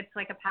 and it's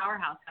like a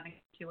powerhouse having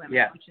two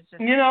women, which is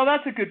just, you know,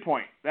 that's a good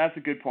point.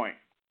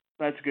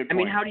 I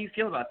mean, how do you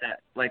feel about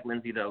that, like,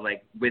 Lindsay, though,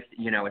 like, with,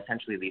 you know,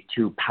 essentially these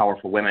two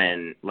powerful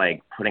women,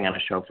 like, putting on a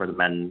show for the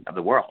men of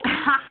the world?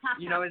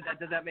 You know,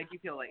 does that make you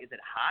feel like, is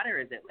it hot, or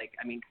is it, like,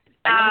 I mean,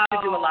 I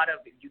know you do a lot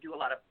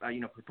of, you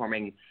know,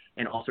 performing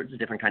in all sorts of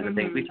different kinds of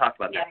things. We talked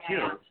about that, too.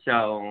 Yeah.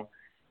 So,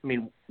 I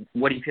mean,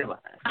 what do you feel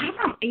about that?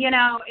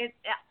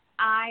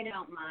 I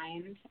don't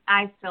mind.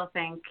 I still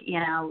think, you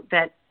know,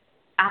 that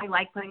I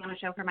like putting on a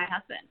show for my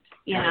husband.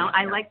 You know,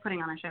 I like putting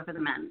on a show for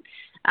the men.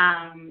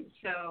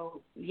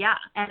 So, yeah,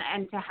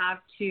 and to have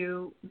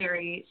two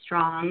very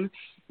strong,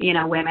 you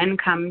know, women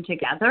come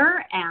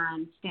together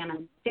and stand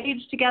on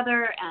stage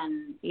together,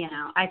 and, you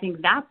know, I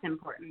think that's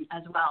important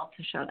as well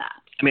to show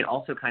that. I mean,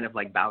 also kind of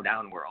like bow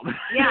down world.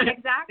 Yeah,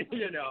 exactly.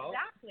 You know?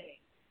 Exactly.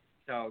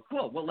 So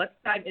cool. Well, let's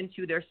dive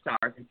into their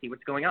stars and see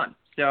what's going on.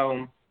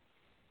 So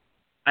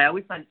I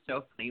always find it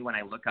so funny when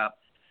I look up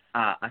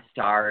a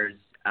star's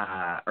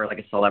or like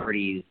a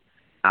celebrity's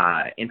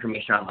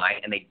information online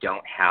and they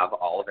don't have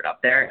all of it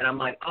up there. And I'm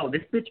like, oh,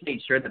 this bitch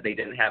made sure that they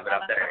didn't have it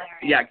up there.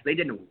 Hilarious. Yeah, because they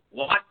didn't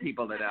want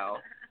people to know.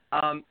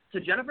 So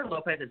Jennifer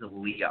Lopez is a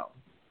Leo.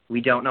 We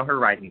don't know her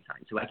rising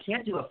sign, so I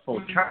can't do a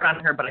full chart on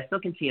her, but I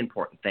still can see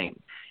important things.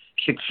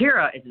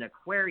 Shakira is an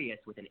Aquarius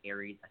with an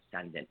Aries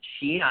ascendant.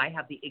 She and I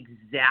have the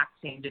exact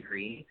same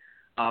degree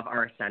of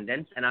our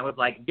ascendants, and I was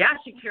like, yeah,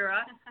 Shakira,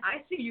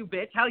 I see you,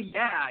 bitch. Hell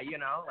yeah,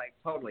 like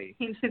totally.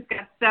 He just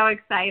got so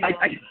excited.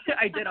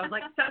 I did. I was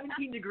like,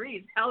 17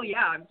 degrees. Hell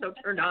yeah, I'm so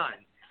turned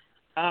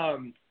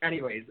on.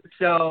 Anyways,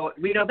 so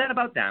we know that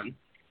about them.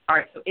 All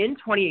right, so in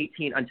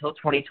 2018 until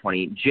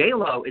 2020,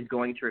 J-Lo is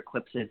going through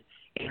eclipses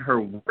in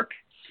her work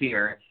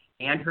sphere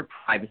and her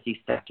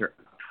privacy sector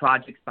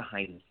projects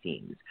behind the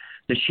scenes.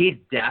 So she's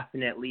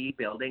definitely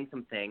building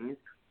some things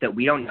that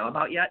we don't know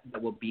about yet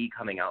that will be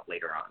coming out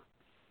later on.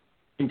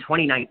 In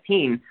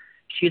 2019,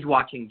 she's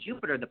watching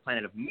Jupiter, the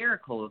planet of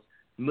miracles,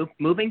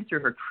 moving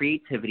through her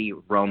creativity,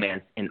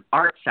 romance, and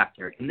art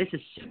sector. And this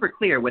is super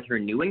clear with her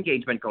new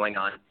engagement going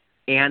on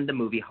and the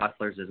movie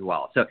Hustlers as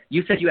well. So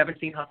you said you haven't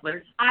seen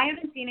Hustlers? I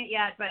haven't seen it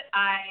yet, but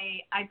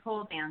I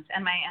pole dance,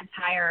 and my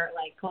entire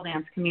pole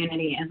dance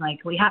community is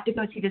like, we have to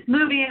go see this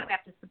movie. We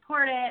have to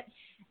support it.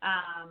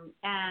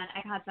 And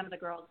I've had some of the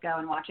girls go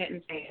and watch it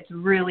and say it's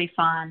really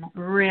fun,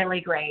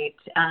 really great.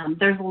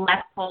 There's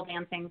less pole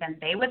dancing than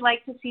they would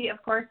like to see,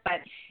 of course,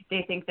 but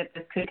they think that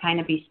this could kind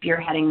of be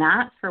spearheading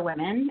that for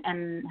women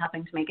and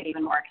helping to make it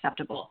even more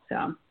acceptable.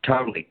 So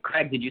totally.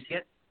 Craig, did you see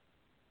it?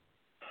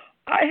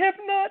 I have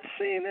not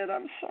seen it.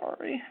 I'm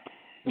sorry.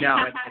 No,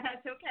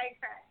 that's okay,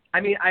 Craig. I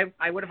mean,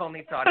 I would have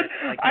only thought it.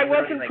 I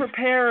wasn't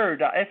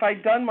prepared. If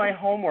I'd done my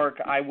homework,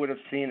 I would have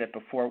seen it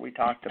before we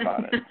talked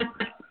about it.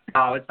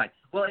 Oh, it's fine.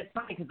 Well, it's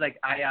funny because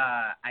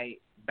I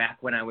back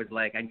when I was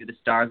I knew the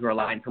stars were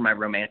aligned for my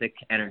romantic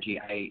energy.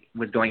 I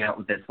was going out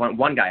with this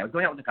one guy. I was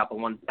going out with a couple.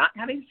 One's not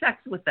having sex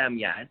with them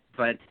yet,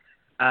 but.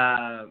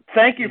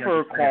 Thank you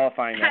for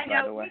qualifying that,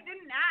 by the way. We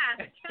didn't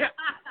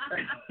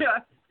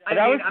ask.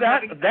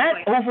 That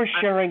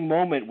oversharing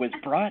moment was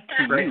brought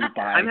to you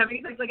by. I'm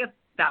having sex 1,000.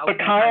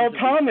 The Kyle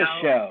Thomas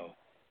Show,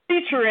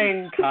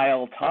 featuring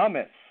Kyle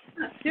Thomas.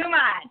 Too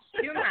much.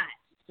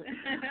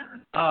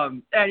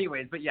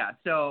 Anyways, but yeah,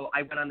 so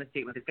I went on this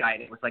date with this guy,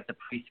 and it was the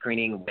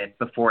pre-screening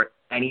before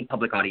any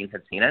public audience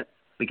had seen it,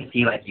 because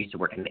he used to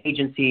work in an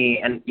agency,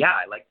 and yeah,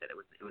 I liked it.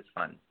 It was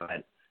fun,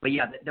 but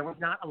yeah, there was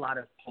not a lot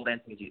of pole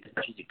dancing as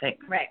much as you think.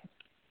 Right.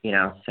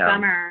 So.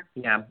 Bummer.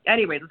 Yeah.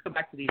 Anyways, let's go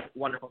back to these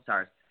wonderful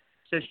stars.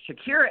 So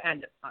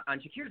on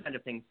Shakira's end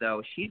of things,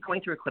 though, she's going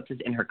through eclipses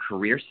in her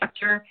career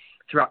sector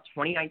throughout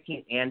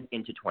 2019 and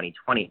into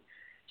 2020.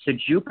 So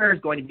Jupiter is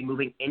going to be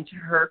moving into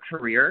her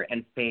career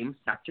and fame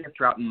sector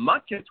throughout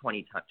much of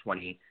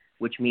 2020,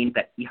 which means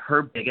that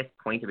her biggest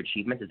point of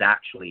achievement is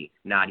actually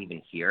not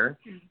even here,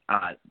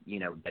 that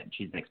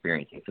she's been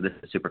experiencing. So this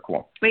is super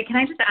cool. Wait, can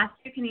I just ask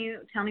you, can you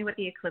tell me what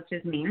the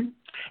eclipses mean?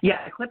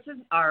 Yeah, eclipses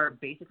are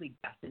basically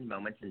destined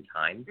moments in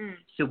time.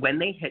 So when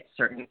they hit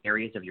certain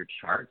areas of your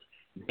chart,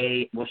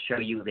 they will show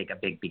you a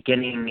big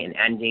beginning, an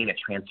ending, a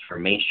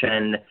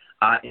transformation.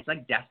 It's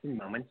destined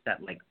moments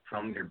that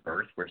from your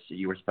birth where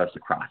you were supposed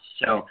to cross.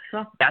 So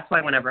that's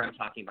why whenever I'm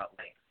talking about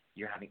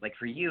you're having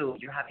for you,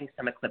 you're having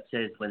some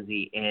eclipses,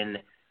 Lindsay, in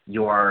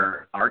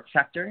your art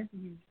sector,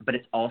 but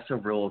it's also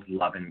rules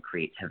love and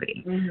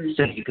creativity.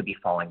 So you could be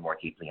falling more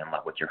deeply in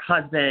love with your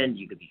husband.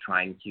 You could be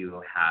trying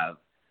to have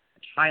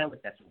child,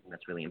 if that's something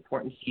that's really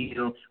important to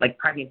you.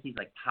 Pregnancies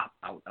pop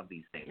out of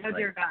these things. Oh,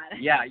 dear God.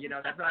 Yeah,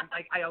 that's what I'm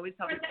I always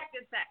tell people.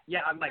 Protected sex.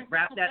 Yeah, I'm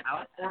wrap that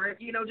out, or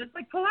just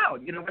pull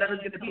out, whatever's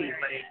gonna be.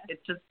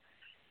 It's just,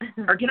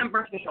 or get on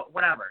birth control,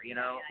 whatever,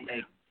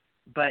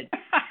 but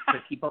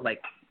people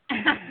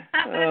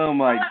Oh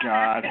my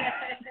God.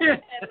 We know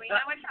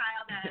what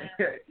child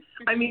is.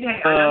 I mean,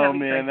 hey. Oh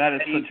man, that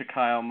is such a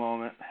Kyle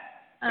moment.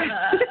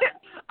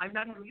 I'm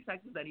not having sex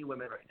with any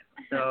women right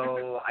now,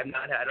 so I'm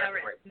not. I don't no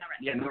risk.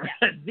 Yeah, no risk.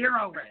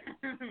 Zero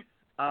risk.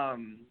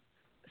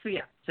 So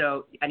yeah.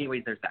 So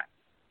anyways, there's that.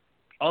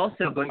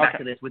 Also, going back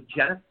to this, with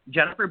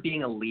Jennifer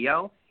being a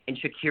Leo and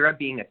Shakira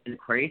being an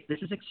Aquarius, this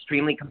is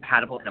extremely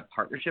compatible in a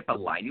partnership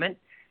alignment,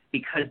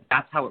 because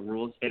that's how it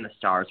rules in the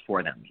stars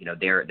for them.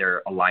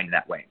 They're aligned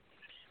that way.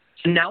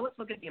 So now let's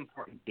look at the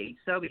important dates,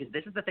 though, because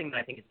this is the thing that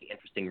I think is the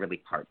interesting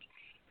part.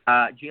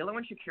 J-Lo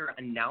and Shakira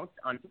announced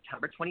on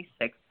September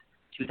 26,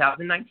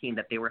 2019,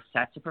 that they were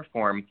set to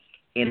perform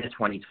in the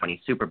 2020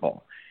 Super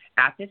Bowl.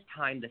 At this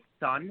time, the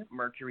Sun,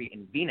 Mercury,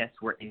 and Venus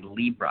were in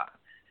Libra.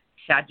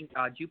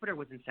 Jupiter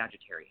was in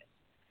Sagittarius.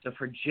 So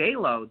for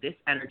J-Lo, this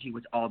energy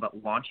was all about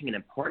launching an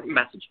important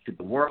message to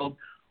the world,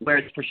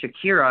 whereas for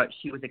Shakira,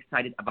 she was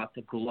excited about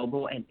the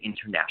global and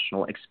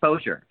international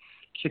exposure.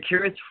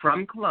 Shakira is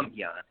from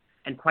Colombia,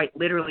 and quite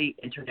literally,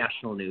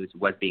 international news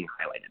was being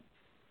highlighted.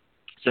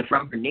 So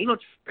from her natal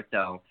chart,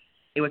 though,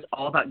 it was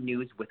all about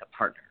news with a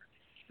partner.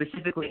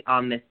 Specifically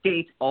on this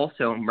date,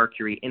 also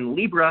Mercury in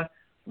Libra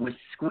was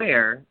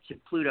square to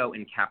Pluto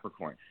in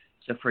Capricorn.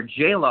 So for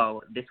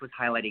J-Lo, this was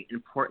highlighting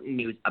important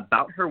news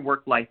about her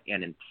work life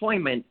and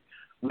employment,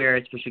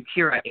 whereas for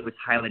Shakira, it was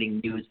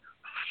highlighting news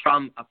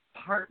from a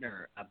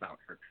partner about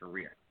her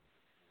career.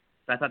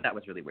 So I thought that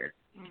was really weird.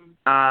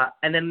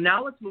 And then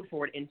now let's move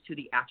forward into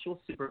the actual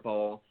Super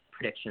Bowl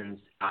predictions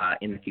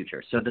in the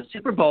future. So the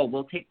Super Bowl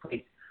will take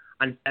place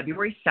on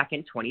February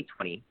 2nd,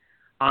 2020.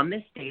 On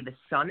this day, the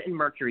Sun and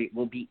Mercury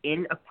will be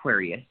in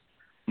Aquarius,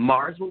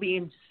 Mars will be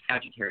in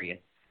Sagittarius,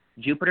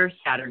 Jupiter,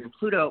 Saturn, and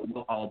Pluto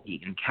will all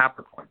be in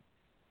Capricorn.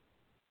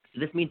 So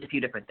this means a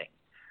few different things.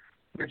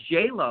 For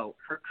J-Lo,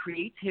 her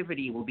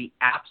creativity will be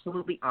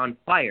absolutely on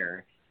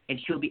fire, and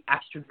she'll be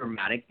extra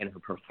dramatic in her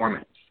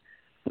performance.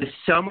 With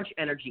so much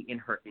energy in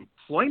her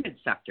employment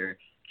sector,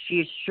 she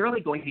is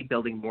surely going to be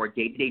building more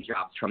day-to-day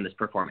jobs from this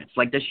performance.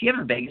 Like, does she have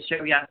a Vegas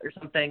show yet or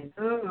something?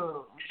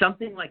 Ooh.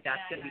 Something like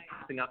that's going to be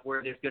popping up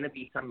where there's going to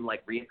be some,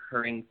 like,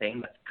 reoccurring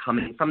thing that's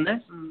coming from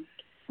this.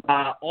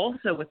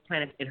 Also, with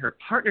planets in her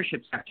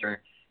partnership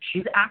sector,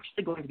 she's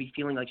actually going to be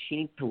feeling like she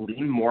needs to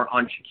lean more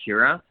on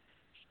Shakira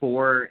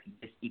for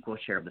this equal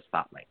share of the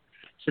spotlight.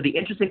 So the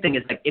interesting thing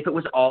is, like, if it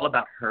was all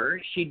about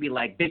her, she'd be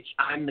like, bitch,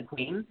 I'm the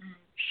queen.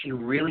 She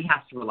really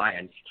has to rely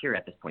on Shakira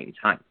at this point in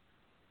time.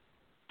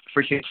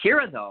 For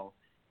Shakira, though,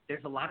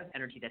 there's a lot of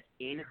energy that's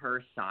in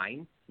her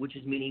sign, which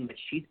is meaning that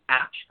she's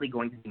actually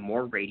going to be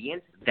more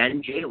radiant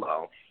than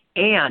J-Lo.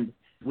 And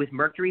with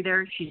Mercury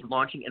there, she's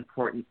launching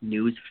important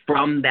news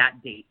from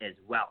that date as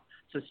well.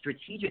 So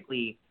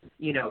strategically,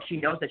 you know, she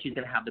knows that she's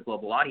going to have the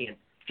global audience.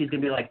 She's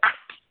going to be like,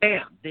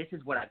 bam, this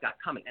is what I've got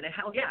coming. And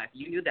hell yeah, if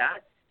you do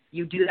that,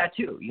 you do that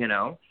too, you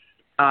know.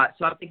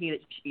 So I'm thinking that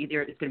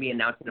either it's going to be an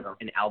announcement of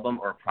an album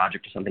or a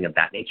project or something of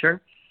that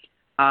nature.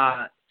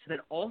 So then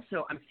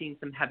also I'm seeing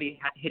some heavy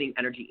hitting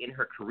energy in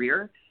her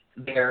career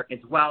there as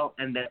well.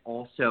 And then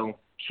also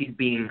she's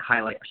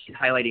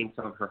highlighting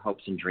some of her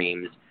hopes and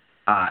dreams.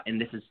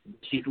 And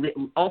she's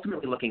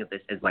ultimately looking at this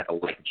as like a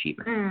life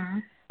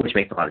achievement, which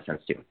makes a lot of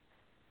sense too.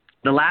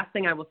 The last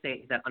thing I will say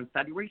is that on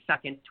February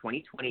 2nd,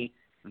 2020,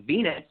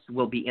 Venus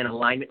will be in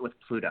alignment with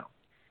Pluto.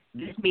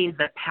 This means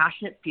that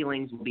passionate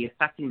feelings will be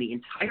affecting the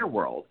entire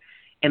world,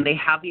 and they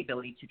have the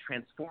ability to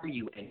transform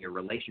you and your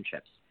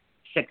relationships.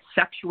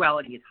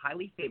 Sexuality is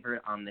highly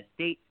favored on this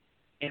date,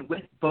 and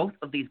with both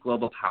of these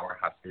global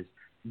powerhouses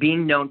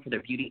being known for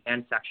their beauty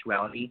and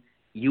sexuality,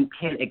 you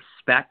can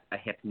expect a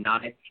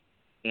hypnotic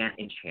and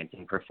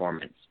enchanting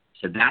performance.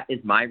 So that is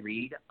my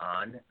read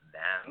on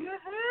them.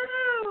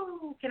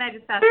 Woohoo! Can I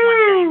just ask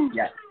one thing?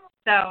 Yes.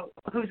 So,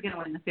 who's going to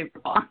win the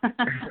Super Bowl?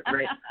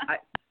 Right.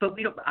 But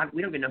we don't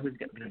even know who's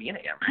going to be in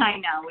it yet. I Right?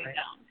 know, we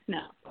don't.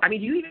 No. I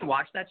mean, do you even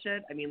watch that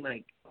shit? I mean,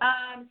 like.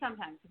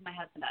 Sometimes, because my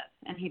husband does,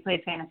 and he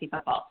plays fantasy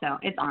football, so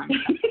it's on.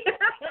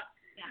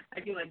 Yeah.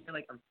 I feel like you're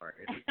like, I'm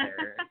sorry.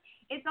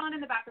 It's on in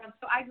the background.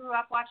 So I grew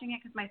up watching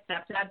it because my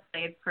stepdad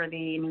played for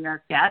the New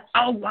York Jets.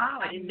 Oh, wow.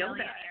 I didn't know that.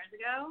 Years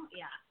ago.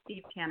 Yeah,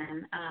 Steve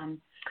Cannon.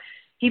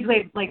 He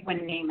played like when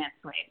Namath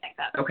played, like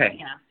that. Okay.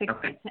 You know,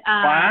 okay.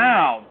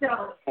 Wow.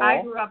 So cool.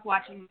 I grew up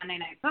watching Monday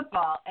Night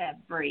Football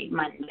every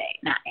Monday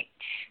night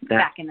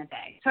back in the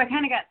day. So I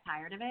kind of got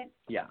tired of it.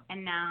 Yeah.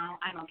 And now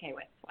I'm okay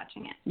with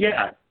watching it.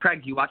 Yeah.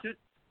 Craig, do you watch it?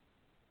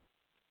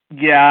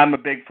 Yeah, I'm a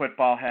big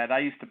football head. I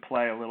used to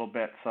play a little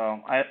bit,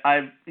 so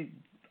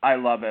I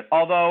love it.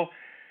 Although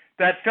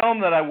that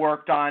film that I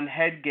worked on,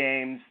 Head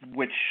Games,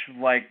 which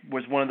like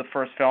was one of the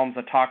first films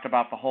that talked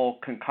about the whole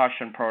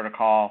concussion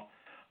protocol,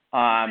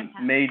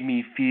 made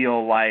me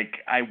feel like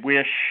I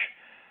wish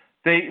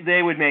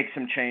they would make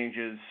some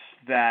changes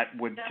that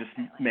would just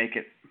make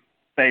it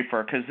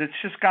safer, because it's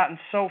just gotten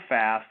so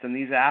fast and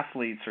these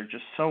athletes are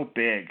just so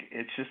big.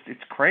 It's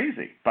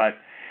crazy. But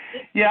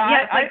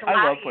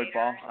I love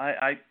football.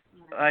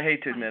 I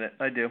hate to admit it.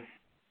 I do.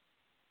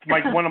 It's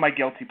like one of my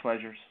guilty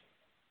pleasures.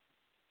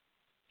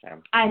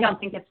 I don't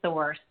think it's the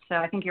worst, so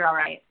I think you're all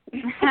right.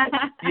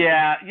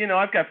 Yeah, you know,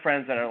 I've got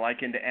friends that are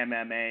like into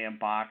MMA and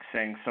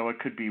boxing, so it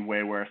could be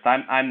way worse.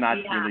 I'm not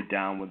really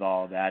down with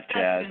all of that jazz.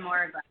 That's even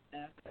more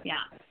aggressive. Yeah.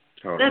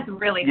 Totally. That's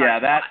really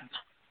hard to watch.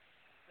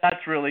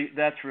 That's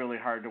really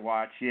hard to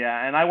watch.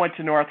 Yeah, and I went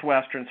to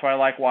Northwestern, so I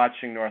like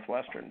watching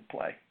Northwestern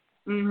play.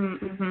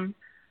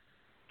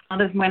 All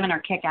those women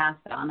are kick-ass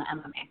on the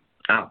MMA.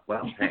 Oh,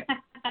 well, hey.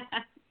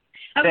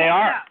 They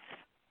are.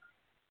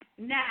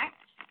 Next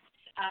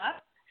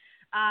up,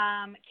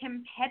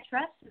 Kim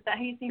Petras. Is that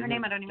how you say her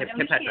name? I don't even know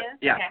who she is.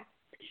 Yeah. Okay.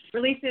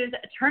 Releases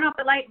Turn Off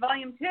the Light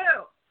Volume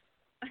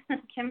 2.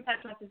 Kim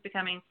Petras is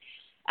becoming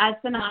as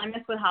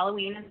synonymous with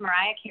Halloween as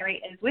Mariah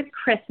Carey is with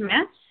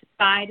Christmas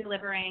by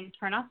delivering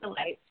Turn Off the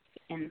Lights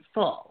in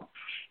full.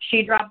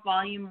 She dropped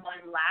Volume 1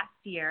 last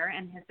year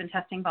and has been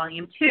testing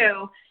Volume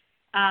 2.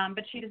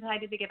 But she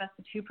decided to give us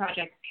the two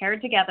projects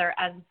paired together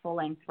as a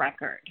full-length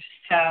record.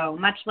 So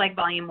much like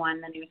Volume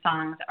 1, the new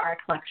songs are a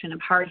collection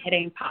of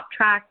hard-hitting pop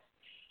tracks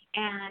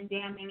and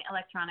damning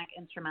electronic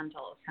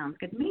instrumentals. Sounds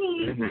good to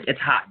me. It's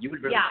hot. You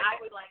would really like it. I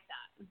would like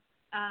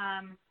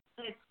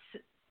that.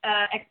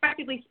 It's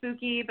expectedly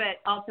spooky,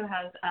 but also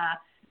has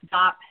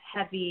bop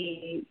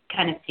heavy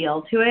kind of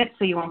feel to it,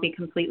 so you won't be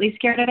completely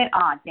scared of it.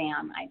 Aw,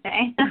 damn, I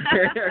say.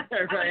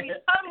 Right.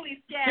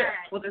 Totally scared.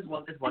 Well, there's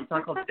one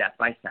song called Death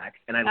by Sex,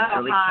 and I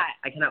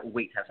I cannot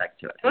wait to have sex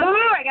to it. Ooh,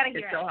 I gotta hear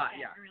it. It's so hot,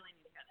 yeah. I really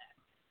need to hear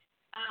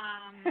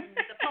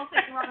that. The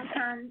pulsating wrong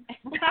turn.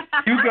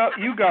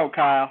 You go,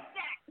 Kyle.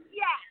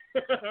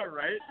 Yeah.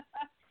 Right?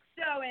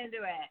 So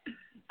into it.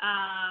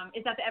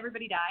 Is that the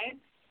Everybody Dies?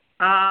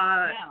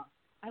 No.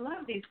 I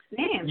love these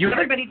names. You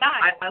Everybody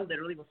Dies. I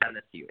literally will send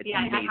this to you. It's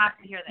I amazing. have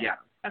to hear this. Yeah.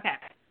 Okay.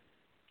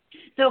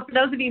 So for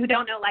those of you who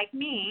don't know, like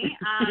me,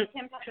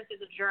 Kim Petras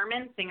is a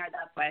German singer.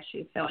 That's why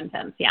she's so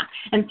intense. Yeah.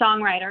 And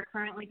songwriter,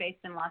 currently based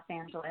in Los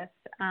Angeles.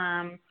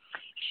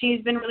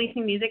 She's been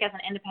releasing music as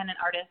an independent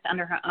artist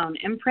under her own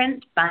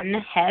imprint,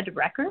 Bunhead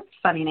Records,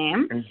 funny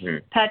name. Mm-hmm.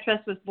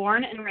 Petras was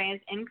born and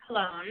raised in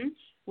Cologne,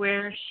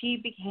 where she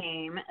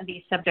became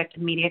the subject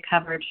of media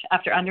coverage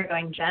after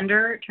undergoing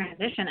gender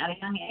transition at a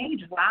young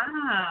age.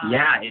 Wow.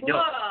 Yeah,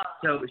 cool.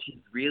 So she's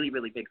really,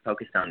 really big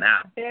focused on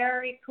that.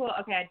 Very cool.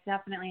 Okay, I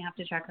definitely have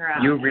to check her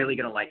out. You're really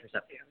going to like her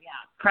stuff too. Yeah.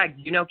 Craig,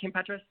 do you know Kim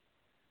Petras?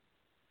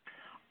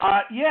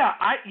 Yeah,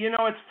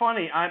 it's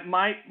funny.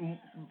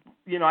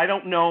 I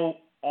don't know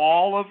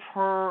all of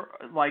her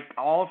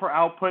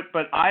output,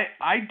 but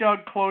I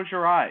dug Close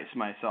Your Eyes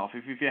myself.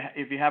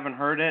 If you haven't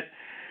heard it,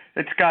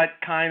 it's got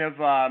kind of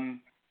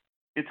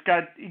it's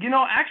got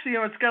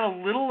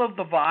a little of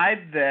the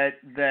vibe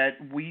that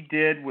we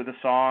did with a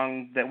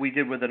song that we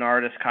did with an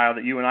artist, Kyle,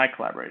 that you and I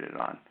collaborated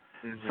on.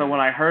 Mm-hmm. So when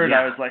I heard it,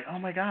 I was like, oh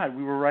my God,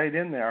 we were right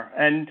in there.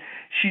 And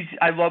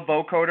I love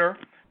vocoder.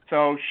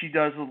 So she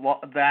does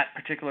that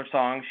particular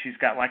song. She's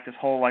got like this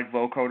whole like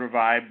vocoder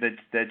vibe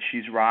that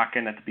she's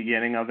rocking at the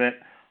beginning of it,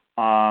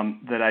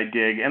 that I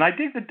dig. And I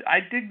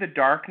dig the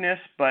darkness,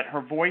 but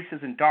her voice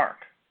isn't dark.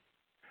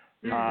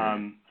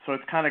 Mm-hmm. So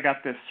it's kind of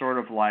got this sort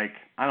of like,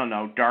 I don't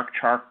know, dark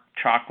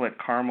chocolate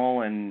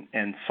caramel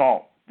and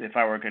salt, if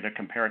I were going to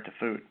compare it to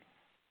food.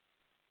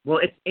 Well,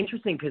 it's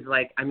interesting because,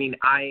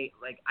 I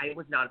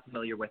was not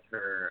familiar with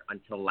her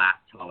until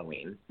last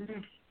Halloween. Mm-hmm.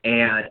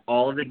 And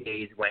all of the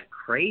gays went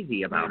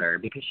crazy about her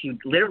because she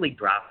literally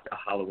dropped a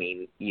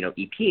Halloween,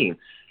 EP.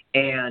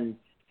 And,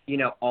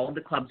 all of the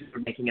clubs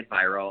were making it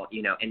viral,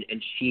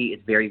 and she is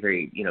very,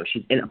 very,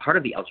 she's a part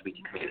of the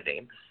LGBT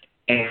community.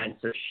 And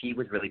so she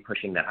was really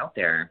pushing that out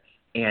there.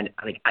 And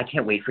I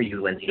can't wait for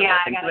you, Lindsay, to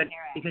listen to it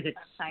because it's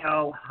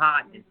so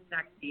hot and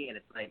sexy, and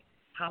it's like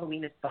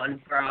Halloween is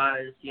fun for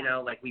us,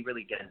 we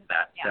really get into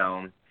that. Yeah.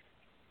 So,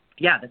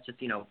 yeah, that's just,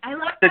 I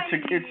love that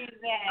music.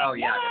 Oh,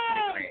 yeah,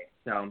 that's great.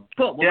 So,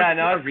 cool.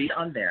 Well, read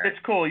on there. It's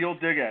cool. You'll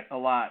dig it a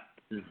lot.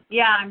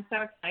 Yeah, I'm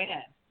so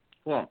excited.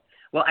 Cool.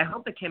 Well, I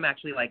hope that Kim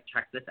actually,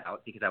 checks this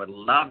out because I would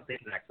love to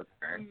connect with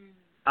her.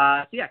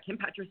 Kim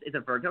Petras is a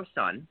Virgo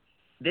sun.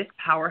 This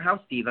powerhouse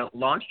diva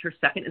launched her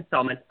second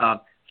installment of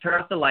Turn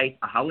Off the Lights,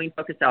 a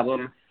Halloween-focused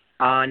album,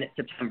 on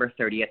September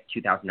 30th,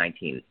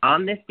 2019.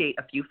 On this date,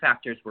 a few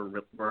factors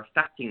were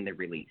affecting the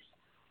release.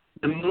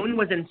 The moon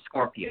was in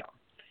Scorpio.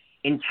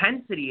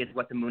 Intensity is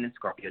what the moon in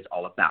Scorpio is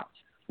all about.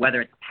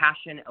 Whether it's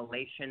passion,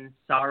 elation,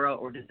 sorrow,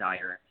 or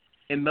desire,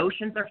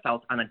 emotions are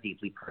felt on a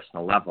deeply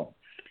personal level.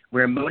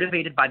 We're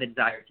motivated by the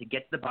desire to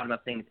get to the bottom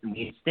of things, and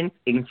we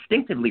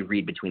instinctively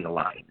read between the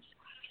lines.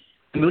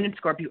 The moon in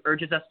Scorpio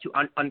urges us to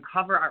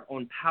uncover our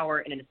own power,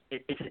 and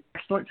it's an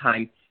excellent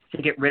time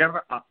to get rid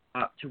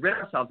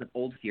ourselves of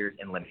old fears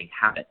and limiting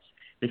habits.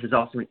 This is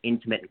also an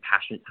intimate and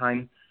passionate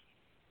time,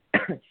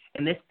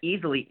 and this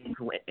easily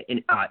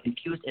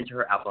infused into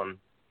her album,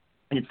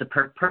 and it's the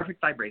perfect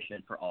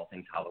vibration for all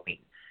things Halloween.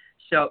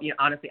 So,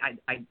 honestly,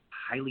 I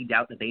highly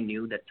doubt that they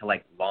knew that to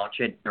launch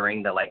it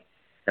during the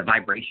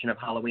vibration of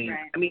Halloween.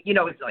 Right. I mean,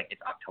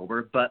 it's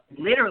October, but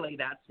literally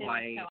that's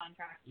why. So on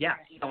track. Yeah,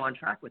 so on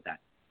track with that.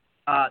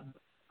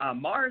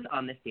 Mars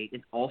on this date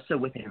is also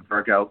within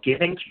Virgo,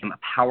 giving Kim a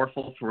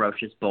powerful,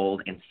 ferocious,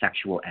 bold, and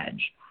sexual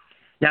edge.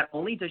 Not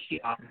only does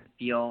she often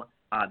feel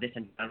this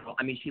in general,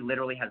 she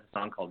literally has a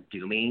song called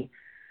Do Me.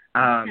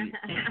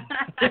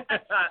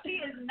 She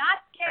is not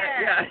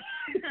scared. Yeah.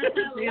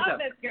 Love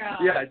this girl.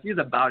 Yeah, she's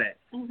about it.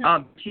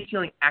 She's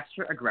feeling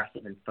extra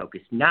aggressive and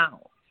focused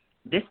now.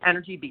 This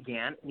energy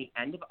began in the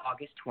end of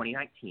August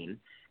 2019,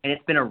 and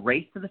it's been a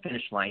race to the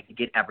finish line to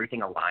get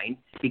everything aligned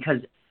because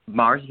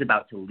Mars is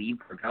about to leave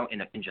Virgo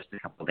in just a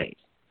couple of days.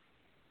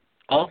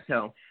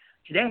 Also,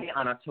 today,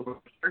 on October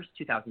 1st,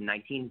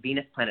 2019,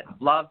 Venus, planet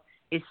of love,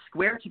 is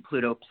square to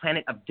Pluto,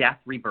 planet of death,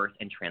 rebirth,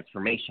 and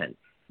transformation.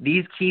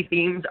 These key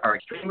themes are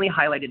extremely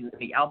highlighted in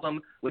the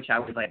album, which I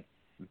was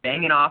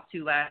banging off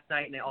to last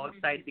night and all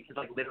excited because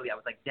literally I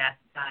was death,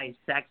 dying,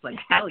 sex,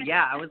 hell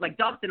yeah. I was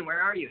Dustin, where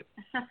are you?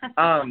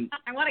 I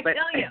want to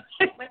kill you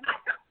with my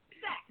sex.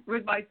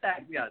 With my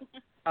sex, yes.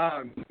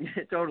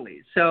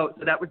 Totally. So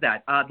that was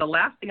that. The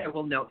last thing I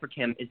will note for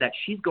Kim is that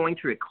she's going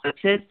through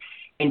eclipses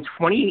in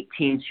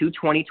 2018 to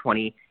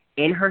 2020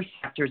 in her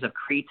sectors of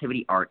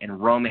creativity, art,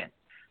 and romance.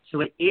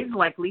 So it is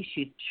likely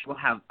she will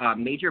have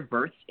major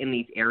bursts in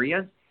these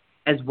areas,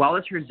 as well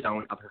as her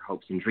zone of her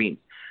hopes and dreams.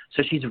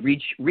 So she's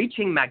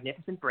reaching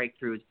magnificent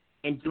breakthroughs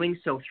and doing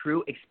so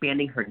through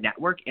expanding her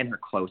network and her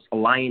close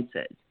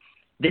alliances.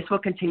 This will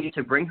continue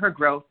to bring her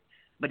growth,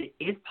 but it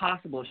is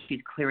possible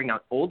she's clearing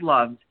out old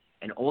loves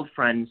and old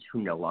friends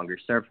who no longer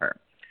serve her.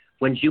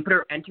 When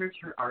Jupiter enters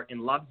her art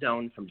and love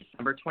zone from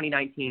December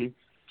 2019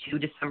 to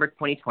December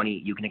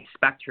 2020, you can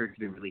expect her to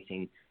be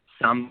releasing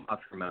some of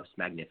her most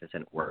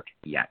magnificent work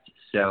yet.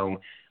 So,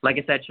 like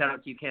I said, shout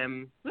out to you,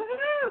 Kim.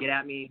 Woohoo! Get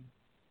at me.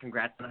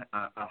 Congrats on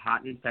a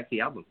hot and sexy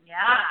album. Yeah.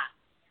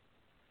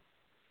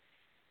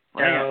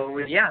 So,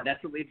 yeah,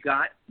 that's what we've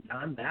got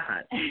on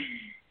that.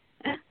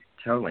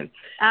 Totally.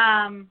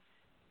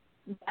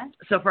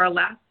 So for our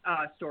last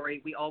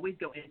story, we always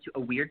go into a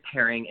weird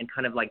pairing and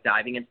kind of like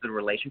diving into the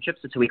relationships.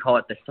 So we call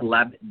it the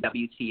Celeb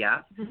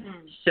WTF.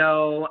 Mm-hmm.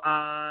 So,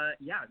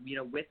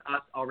 with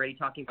us already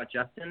talking about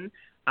Justin,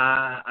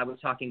 I was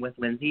talking with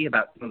Lindsay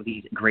about some of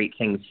these great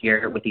things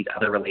here with these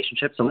other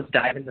relationships. So let's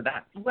dive into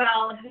that.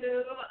 Well,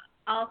 who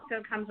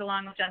also comes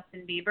along with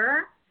Justin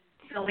Bieber?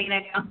 Selena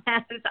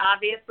Gomez,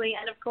 obviously,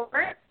 and of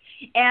course,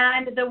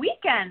 and The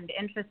Weeknd,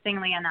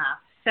 interestingly enough.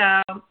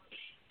 So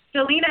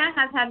Selena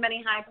has had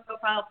many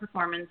high-profile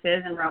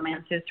performances and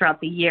romances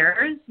throughout the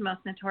years,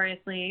 most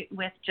notoriously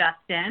with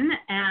Justin.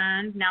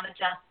 And now that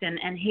Justin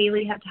and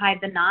Hailey have tied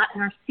the knot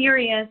and are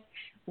serious,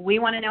 we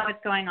want to know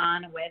what's going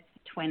on with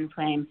twin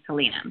flame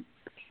Selena.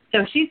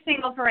 So she's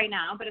single for right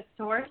now, but a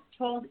source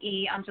told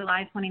E! on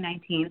July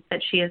 2019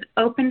 that she is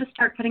open to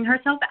start putting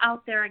herself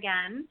out there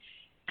again.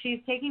 She's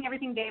taking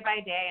everything day by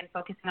day and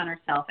focusing on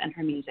herself and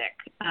her music.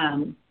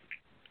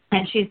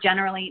 And she's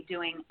generally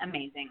doing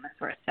amazing, the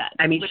source said.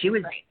 I mean, she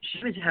was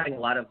having a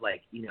lot of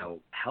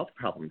health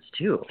problems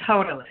too.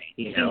 Totally.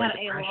 She had a lot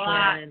going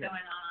on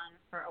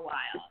for a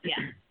while.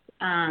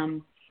 Yeah.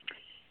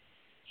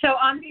 So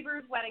on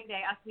Bieber's wedding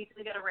day, Us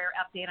Weekly got a rare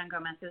update on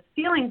Gomez's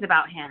feelings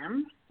about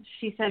him.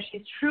 She says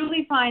she's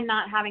truly fine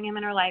not having him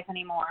in her life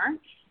anymore.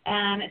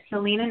 And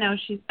Selena knows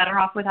she's better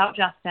off without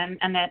Justin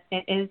and that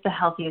it is the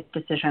healthiest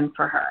decision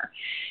for her.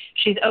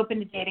 She's open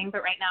to dating,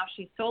 but right now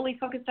she's solely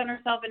focused on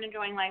herself and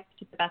enjoying life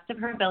to the best of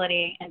her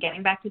ability and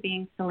getting back to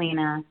being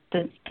Selena,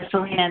 the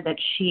Selena that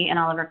she and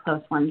all of her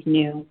close ones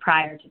knew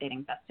prior to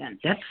dating Justin.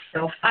 That's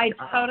so I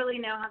totally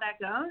know how that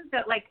goes.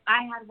 But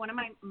I had one of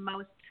my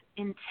most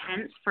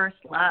intense first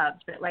loves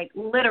that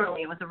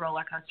literally it was a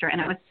roller coaster and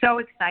it was so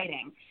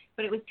exciting,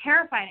 but it was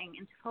terrifying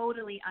and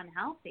totally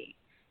unhealthy.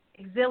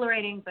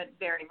 Exhilarating, but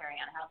very, very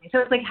unhealthy. So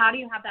it's how do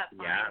you have that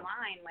fine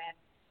line with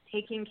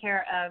taking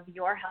care of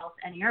your health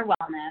and your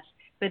wellness,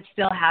 but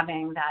still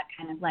having that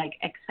kind of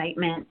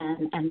excitement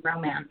and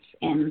romance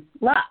in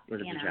love? Was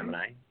it a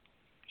Gemini?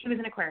 He was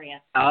an Aquarius.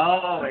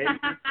 Oh,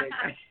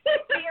 interesting.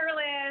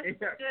 Fearless,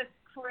 just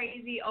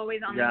crazy,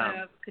 always on the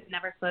move, could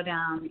never slow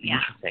down. Yeah.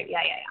 Interesting.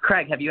 Yeah.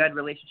 Craig, have you had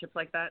relationships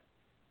like that?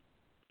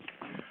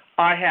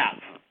 I have.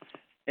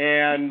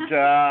 And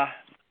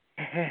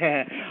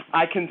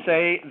I can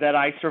say that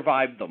I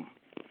survived them.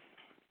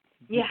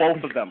 Yeah.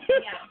 Both of them.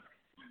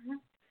 Yeah.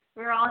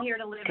 We're all here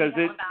to live because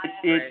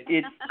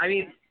it's I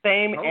mean,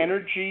 same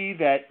energy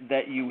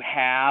that you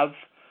have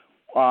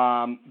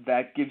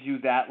that gives you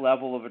that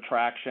level of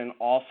attraction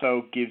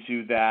also gives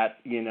you that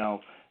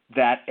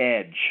that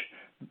edge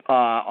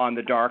on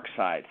the dark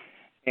side,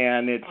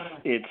 and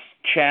it's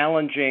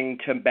challenging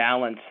to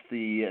balance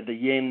the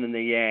yin and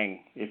the yang,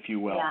 if you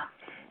will. Yeah.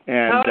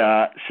 And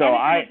so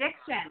and it's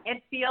an addiction.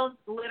 It feels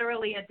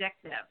literally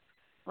addictive.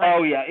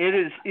 Oh yeah,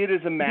 it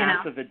is a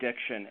massive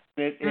addiction.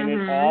 And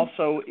it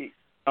also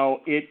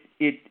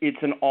it's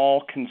an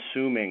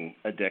all-consuming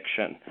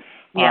addiction.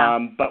 Yeah.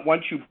 But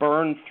once you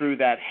burn through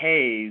that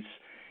haze,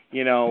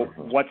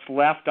 what's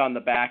left on the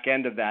back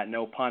end of that,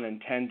 no pun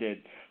intended,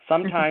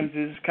 sometimes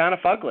is kind of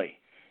fugly.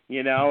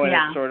 And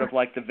it's sort of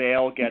like the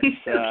veil gets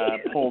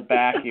pulled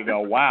back. You go,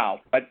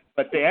 wow. But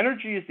the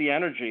energy is the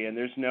energy, and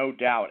there's no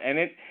doubt. And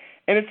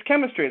it's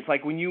chemistry. It's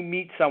like when you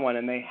meet someone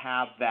and they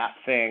have that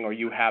thing or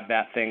you have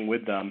that thing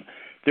with them,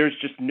 there's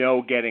just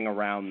no getting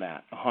around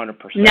that 100%.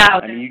 No.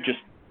 I mean,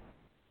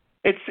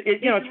 it's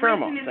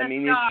pheromones. I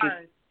mean, it's just.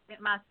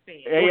 It must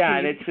be. Yeah,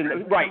 and it's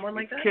right.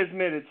 Like that?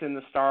 Kismet. It's in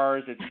the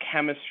stars. It's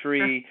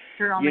chemistry.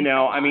 Sure,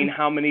 I mean,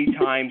 how many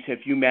times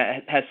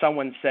has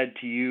someone said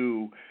to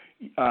you,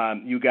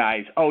 you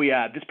guys, oh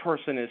yeah, this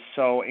person is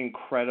so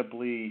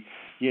incredibly,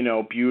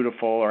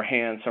 beautiful or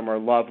handsome or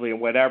lovely and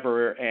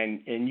whatever,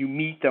 and you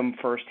meet them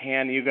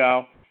firsthand, and you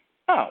go,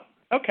 oh,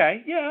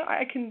 okay, yeah,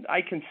 I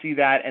can see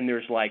that, and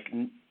there's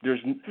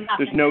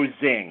no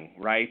zing,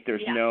 right?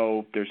 There's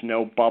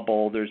no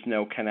bubble, there's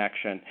no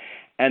connection,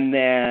 and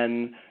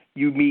then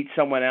you meet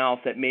someone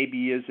else that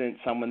maybe isn't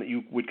someone that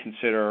you would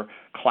consider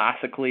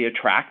classically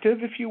attractive,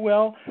 if you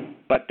will,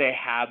 but they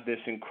have this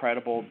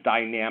incredible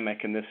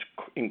dynamic and this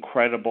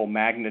incredible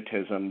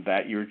magnetism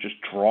that you're just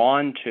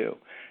drawn to,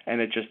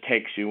 and it just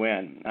takes you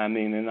in. I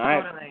mean, and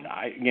I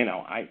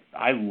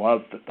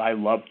loved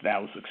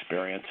those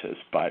experiences,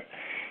 but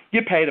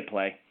you pay to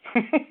play.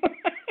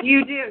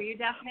 You do. You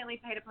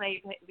definitely pay to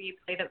play. You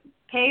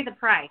pay the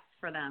price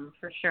for them,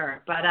 for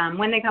sure. But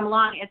when they come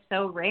along, it's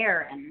so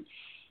rare and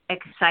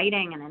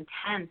exciting and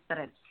intense that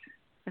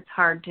it's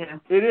hard to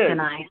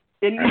deny.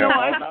 And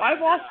I've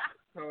lost.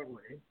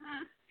 Totally.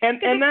 And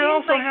it that seems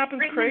also like happens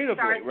written creatively,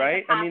 stars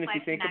right? like a I mean, if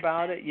you past think life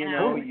about it,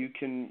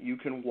 connection, you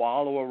can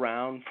wallow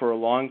around for a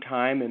long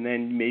time, and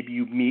then maybe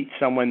you meet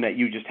someone that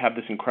you just have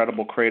this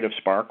incredible creative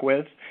spark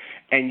with,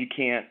 and you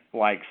can't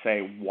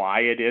say why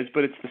it is,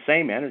 but it's the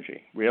same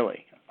energy,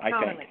 really. I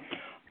think.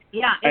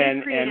 Yeah.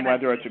 And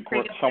whether it's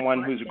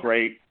someone who's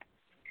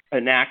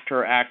an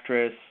actor,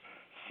 actress,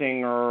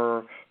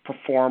 singer,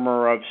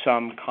 performer of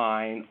some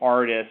kind,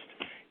 artist.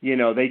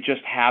 They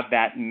just have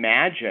that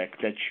magic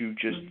that you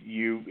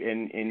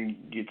and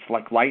it's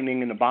like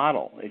lightning in a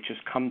bottle. It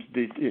just comes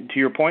to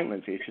your point,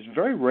 Lindsay. It's just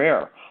very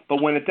rare,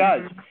 but when it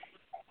does,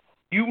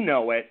 you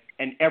know it,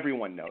 and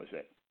everyone knows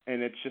it,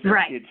 and it's just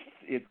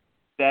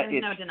it's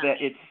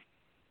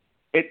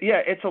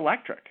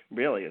electric.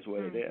 Really, is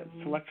what it is.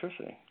 It's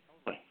electricity.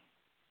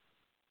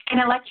 And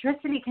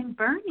electricity can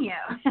burn you.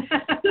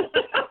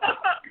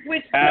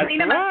 Which That's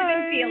Selena must have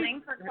right. been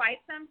feeling for quite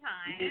some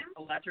time.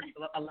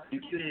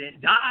 Electrocuted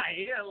and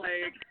die.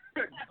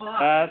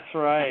 That's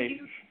right.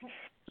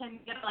 Can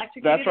get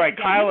electrocuted. That's right.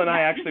 again. Kyle and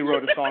I actually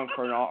wrote a song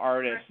for an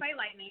artist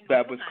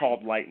that was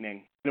called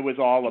Lightning. It was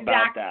all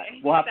about that.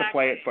 We'll have to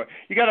play it for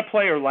you. Got to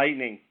play her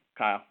Lightning,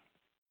 Kyle.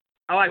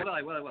 Oh,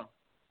 I will.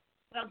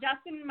 Well,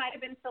 Justin might have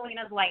been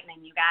Selena's lightning,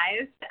 you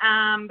guys,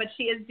 but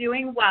she is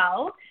doing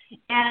well,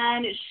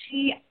 and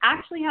she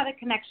actually had a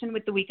connection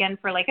with The Weeknd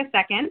for like a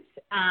second.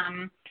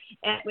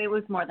 It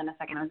was more than a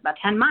second. It was about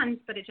 10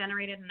 months, but it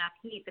generated enough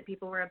heat that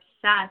people were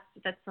obsessed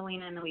that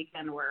Selena and The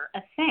Weeknd were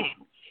a thing.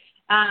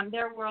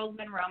 Their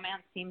whirlwind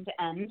romance seemed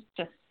to end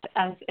just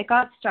as it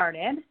got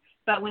started,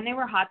 but when they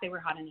were hot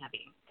and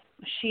heavy.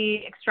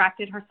 She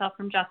extracted herself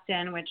from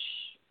Justin, which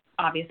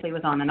obviously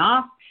was on and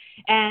off,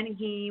 and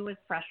he was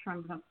fresh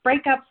from a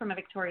breakup from a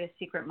Victoria's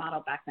Secret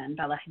model back then,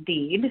 Bella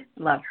Hadid.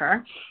 Love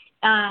her.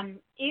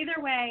 Either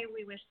way,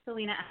 we wish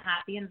Selena a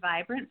happy and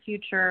vibrant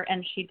future,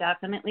 and she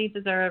definitely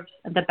deserves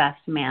the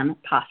best man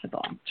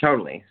possible.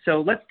 Totally.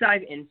 So let's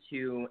dive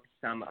into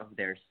some of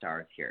their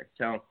stars here.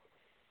 So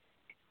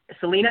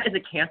Selena is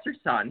a Cancer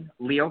sun,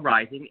 Leo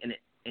rising,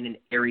 in an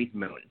Aries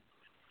moon.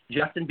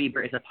 Justin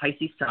Bieber is a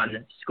Pisces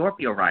sun,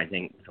 Scorpio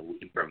rising, with a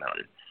Libra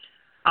moon.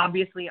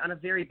 Obviously, on a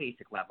very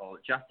basic level,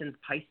 Justin's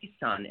Pisces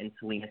sun and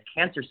Selena's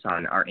Cancer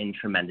sun are in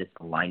tremendous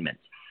alignment.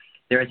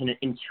 There is an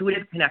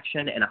intuitive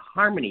connection and a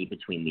harmony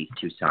between these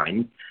two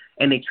signs,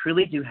 and they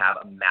truly do have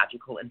a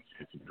magical and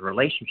sensitive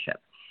relationship.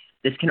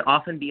 This can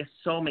often be a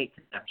soulmate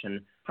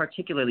connection,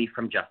 particularly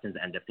from Justin's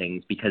end of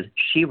things, because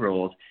she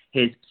rules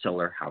his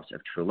solar house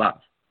of true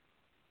love.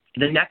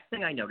 The next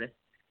thing I noticed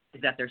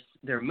is that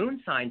their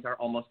moon signs are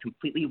almost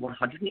completely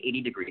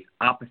 180 degrees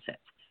opposite.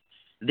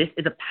 This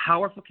is a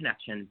powerful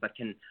connection, but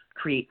can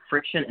create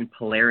friction and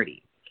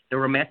polarity. The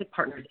romantic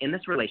partners in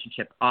this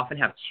relationship often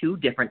have two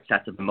different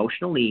sets of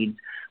emotional needs,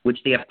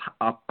 which they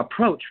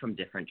approach from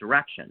different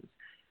directions.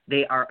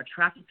 They are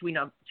attracted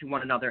to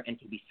one another and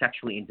can be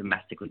sexually and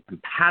domestically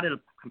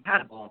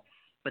compatible,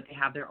 but they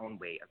have their own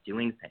way of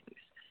doing things.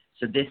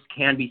 So this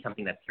can be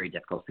something that's very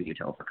difficult for you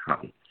to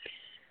overcome.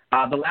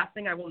 The last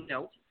thing I will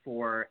note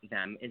for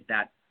them is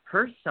that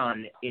her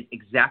sun is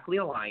exactly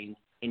aligned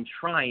in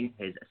trine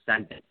his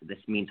ascendant. This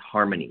means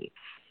harmony.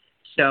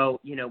 So,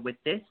 with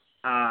this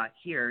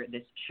here,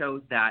 this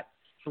shows that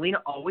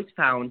Selena always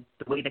found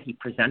the way that he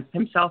presents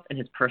himself and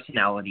his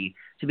personality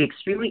to be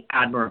extremely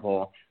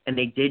admirable, and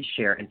they did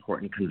share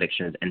important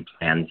convictions and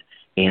plans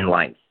in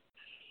life.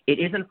 It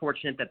is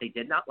unfortunate that they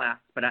did not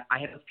last, but I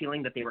have a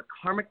feeling that they were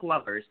karmic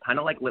lovers, kind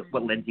of like what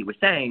Lindsay was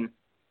saying,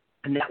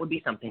 and that would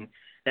be something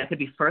that could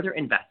be further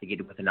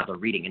investigated with another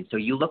reading. And so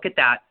you look at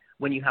that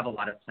when you have a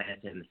lot of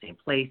planets in the same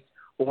place,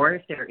 or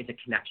if there is a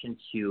connection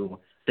to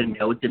the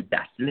nodes of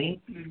destiny.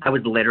 I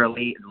was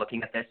literally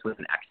looking at this with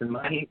an X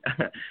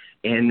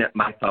in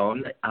my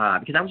phone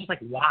because I was just like,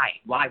 why?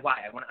 I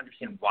want to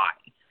understand why.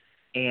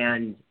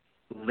 And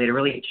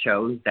literally it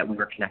shows that we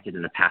were connected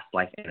in a past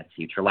life and a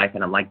future life.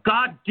 And I'm like,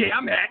 God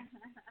damn it.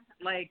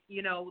 Why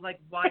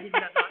did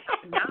that not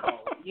happen now?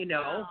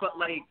 But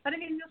I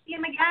mean, you'll see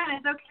him again.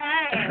 It's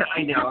okay.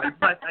 I know. And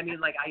plus, I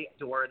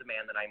adore the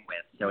man that I'm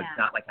with, so it's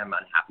not like I'm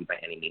unhappy by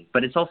any means.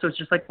 But it's also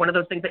just like one of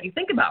those things that you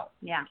think about.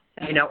 Yeah.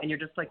 And you're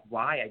just like,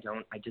 why?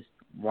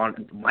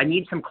 I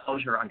need some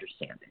closure or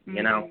understanding,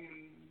 You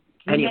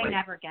Anyway. may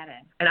never get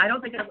it. And I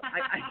don't think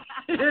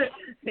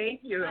thank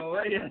you.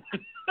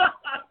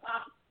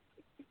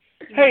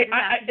 Hey,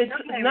 it's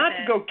not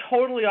to go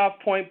totally off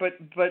point, but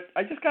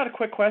I just got a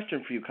quick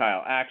question for you,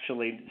 Kyle,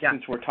 actually,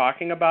 since we're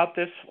talking about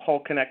this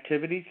whole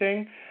connectivity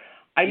thing.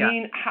 I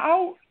mean,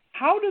 how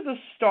do the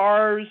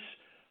stars,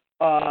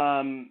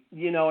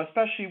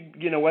 especially,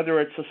 whether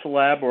it's a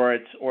celeb or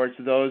it's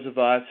those of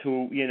us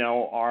who,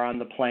 are on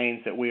the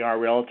planes that we are,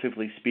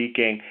 relatively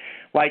speaking,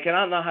 and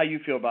I don't know how you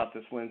feel about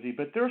this, Lindsay,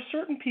 but there are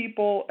certain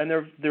people, and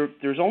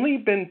there's only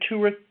been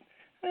two or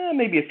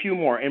maybe a few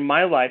more in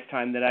my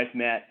lifetime that I've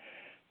met,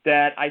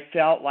 that I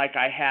felt like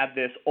I had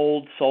this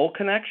old soul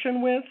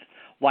connection with,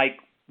 like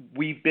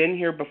we've been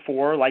here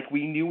before, like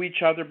we knew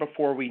each other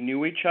before we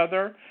knew each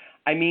other.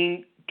 I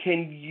mean,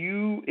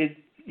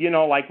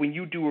 like when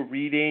you do a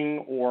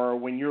reading or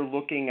when you're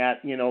looking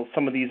at,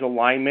 some of these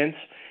alignments,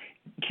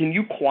 can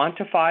you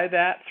quantify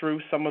that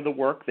through some of the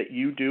work that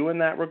you do in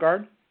that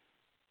regard?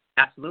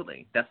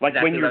 Absolutely. That's like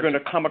exactly when you're going to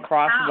come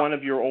across one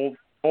of your old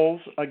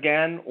goals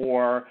again,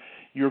 or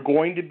you're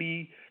going to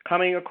be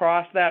coming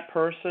across that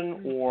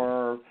person,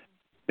 or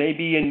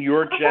maybe in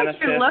your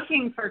genesis. You're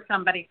looking for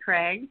somebody,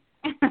 Craig.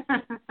 What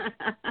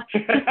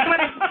in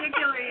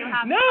particular you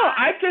have? No,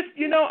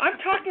 I'm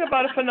talking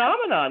about a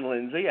phenomenon,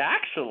 Lindsay,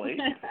 actually,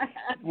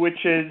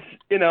 which is,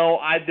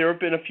 there have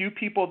been a few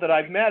people that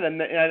I've met,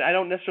 and I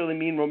don't necessarily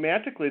mean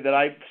romantically, that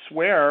I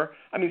swear,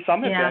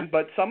 some have been,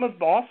 but some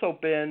have also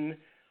been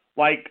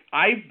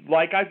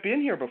I've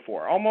been here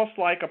before, almost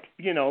like a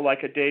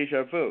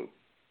deja vu.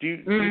 Do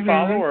you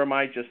follow, or am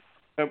I just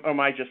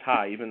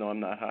high, even though I'm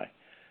not high?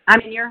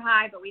 You're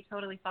high, but we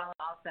totally follow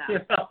also,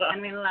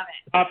 and we love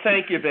it. Oh,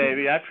 thank you,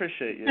 baby. I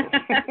appreciate you.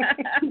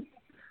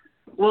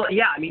 Well,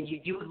 yeah,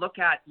 you would look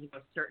at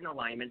certain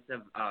alignments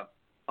of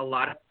a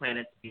lot of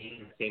planets being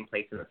in the same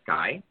place in the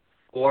sky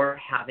or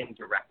having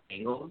direct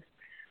angles.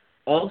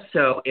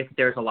 Also, if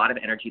there's a lot of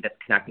energy that's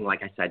connecting,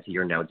 like I said, to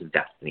your nodes of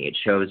destiny, it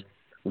shows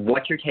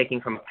what you're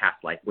taking from a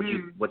past life, what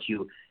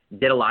you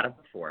did a lot of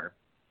before,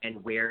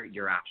 and where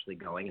you're actually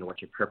going and what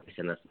your purpose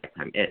in this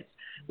lifetime is,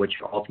 which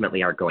you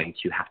ultimately are going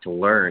to have to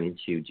learn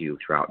to do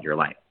throughout your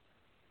life.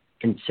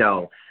 And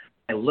so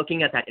by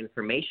looking at that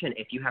information,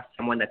 if you have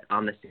someone that's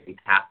on the same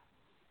path,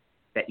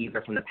 that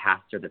either from the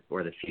past or the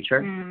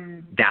future,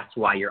 that's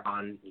why you're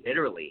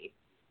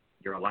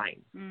you're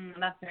aligned.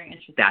 That's very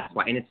interesting. That's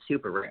why, and it's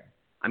super rare.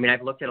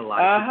 I've looked at a lot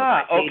of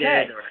people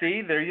that I've dated.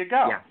 See, there you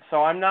go. Yeah.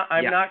 So I'm not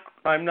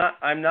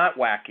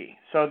wacky.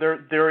 So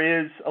there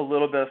is a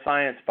little bit of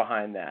science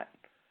behind that,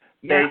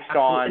 based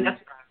on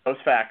those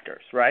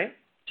factors, right?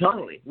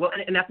 Totally. Well,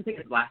 and that's the thing.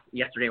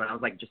 Yesterday when I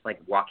was just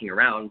walking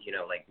around,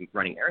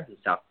 running errands and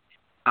stuff,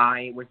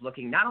 I was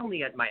looking not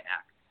only at my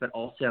ex, but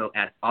also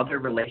at other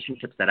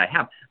relationships that I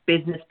have,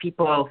 business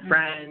people,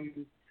 friends,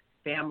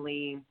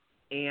 family,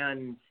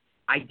 and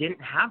I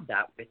didn't have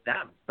that with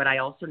them, but I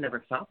also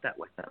never felt that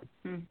with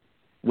them.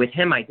 With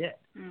him, I did.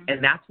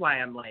 And that's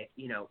why I'm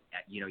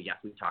yes,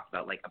 we talked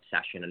about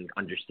obsession and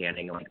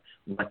understanding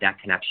what that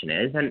connection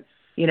is. And,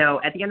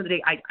 at the end of the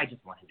day, I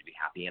just want him to be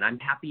happy, and I'm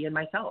happy in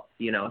myself,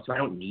 so I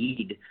don't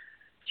need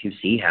to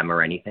see him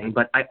or anything,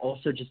 but I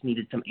also just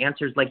needed some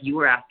answers, like you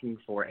were asking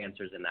for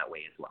answers in that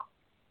way as well.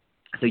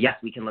 So yes,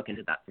 we can look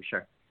into that for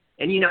sure.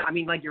 And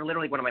you're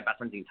literally one of my best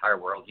friends in the entire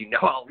world.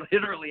 I'll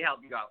literally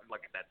help you out and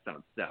look at that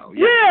stuff. So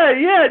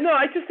yeah. No,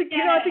 I just think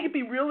I think it'd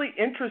be really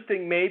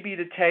interesting maybe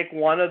to take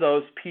one of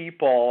those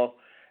people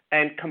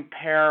and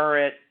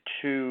compare it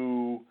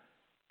to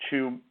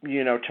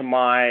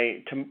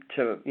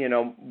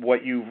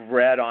what you've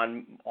read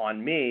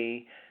on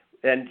me,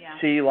 and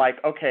see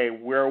okay,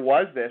 where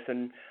was this?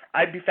 And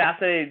I'd be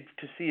fascinated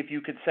to see if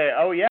you could say,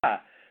 oh yeah,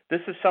 this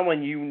is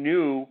someone you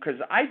knew,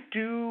 because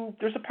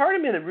there's a part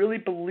of me that really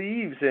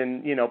believes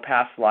in,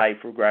 past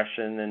life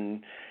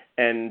regression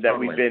and that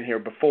we've been here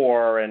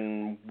before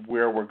and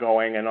where we're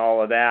going and all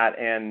of that.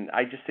 And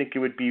I just think it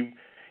would be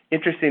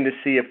interesting to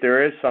see if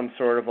there is some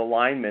sort of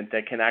alignment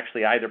that can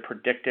actually either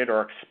predict it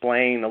or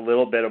explain a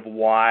little bit of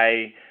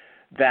why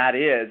that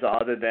is,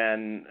 other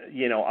than,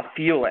 a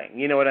feeling.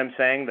 You know what I'm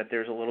saying? That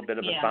there's a little bit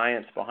of a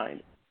science behind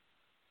it.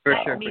 For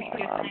sure. Me too.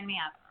 Sign me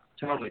up.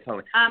 Totally.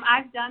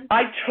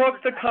 I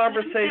took the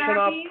conversation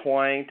off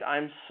point.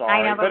 I'm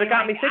sorry, but it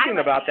got me thinking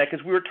about that,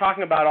 because we were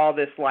talking about all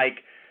this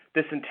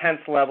this intense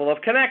level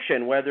of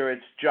connection, whether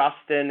it's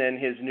Justin and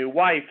his new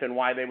wife and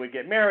why they would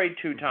get married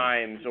 2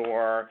 times,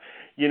 or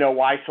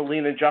why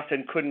Selena and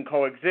Justin couldn't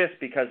coexist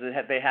because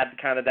they had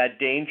kind of that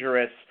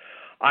dangerous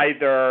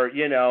either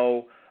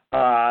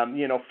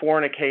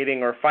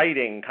fornicating or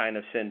fighting kind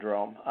of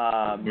syndrome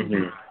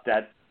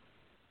that.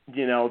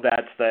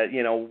 That's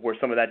where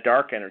some of that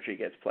dark energy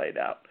gets played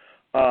out.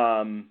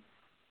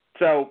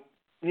 So,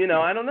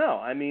 I don't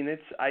know.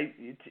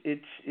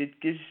 It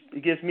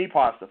gives me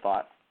pause to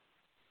thought.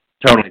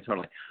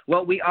 Totally.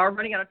 Well, we are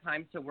running out of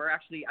time, so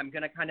I'm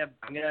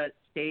gonna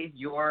save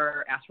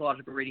your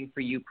astrological reading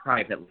for you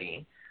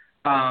privately.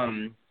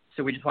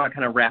 So we just want to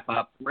kind of wrap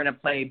up. We're gonna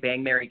play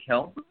Bang, Marry,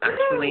 Kill,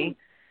 actually.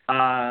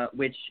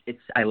 Which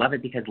I love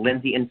it because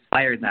Lindsay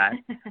inspired that.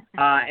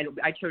 And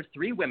I chose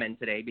 3 women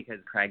today because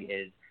Craig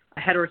is a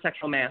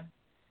heterosexual man.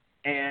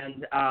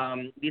 And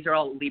these are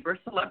all Libra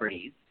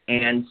celebrities.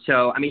 And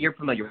so, you're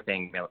familiar with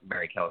Bang,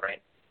 Marry, Kill,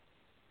 right?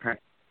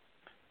 Correct.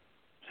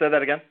 Say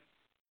that again?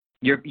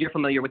 You're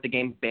familiar with the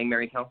game Bang,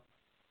 Marry, Kill?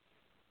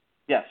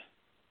 Yes.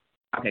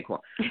 Okay,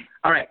 cool.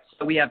 All right,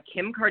 so we have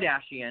Kim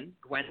Kardashian,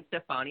 Gwen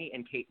Stefani,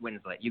 and Kate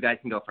Winslet. You guys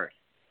can go first.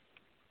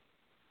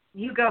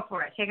 You go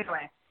for it. Take it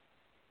away.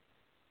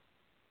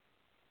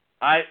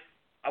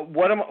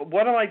 What am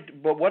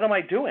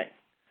I doing?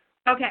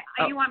 Okay,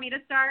 you want me to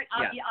start?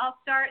 I'll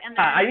start, and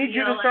then I need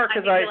you to start,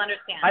 because you'll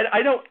understand.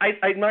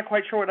 I'm not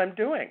quite sure what I'm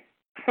doing.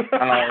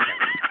 Okay.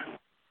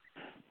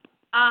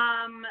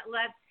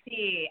 Let's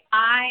see.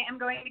 I am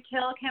going to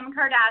kill Kim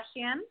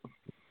Kardashian.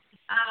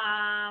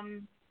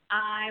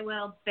 I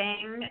will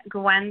bang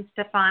Gwen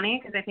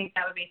Stefani because I think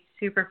that would be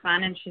super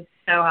fun and she's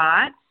so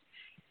hot.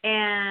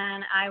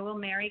 And I will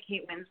marry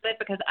Kate Winslet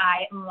because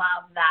I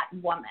love that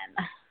woman.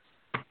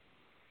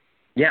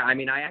 Yeah, I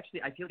mean, I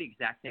feel the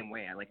exact same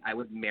way. I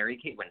would marry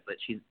Kate Winslet.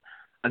 She's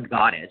a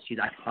goddess. She's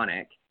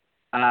iconic.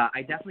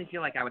 I definitely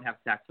feel like I would have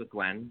sex with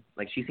Gwen.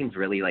 Like, she seems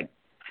really, like,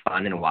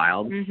 fun and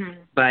wild.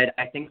 Mm-hmm. But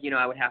I think,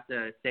 I would have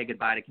to say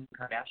goodbye to Kim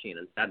Kardashian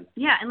instead.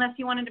 Yeah, unless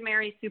you wanted to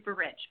marry super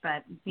rich.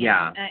 But,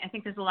 yeah, I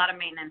think there's a lot of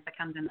maintenance that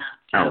comes in that.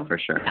 So, oh, for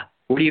sure. Yeah.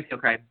 What do you feel,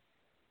 Craig?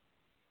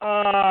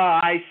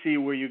 I see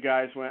where you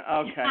guys went.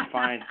 Okay,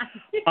 fine.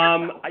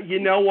 You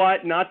know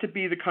what? Not to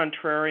be the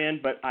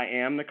contrarian, but I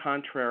am the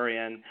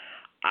contrarian.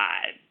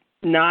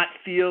 Not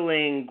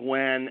feeling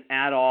Gwen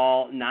at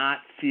all,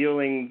 not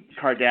feeling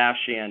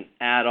Kardashian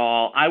at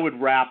all. I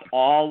would wrap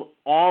all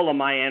of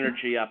my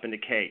energy up into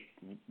Kate.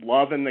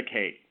 Loving the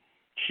Kate.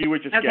 She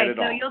would just get it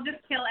all. Okay, so you'll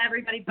just kill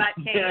everybody but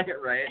Kate. Yeah,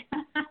 right.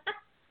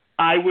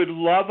 I would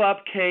love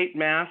up Kate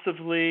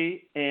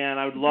massively, and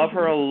I would love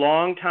her a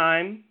long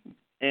time,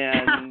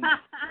 and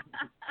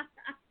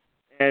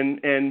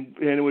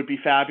it would be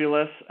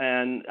fabulous.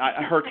 And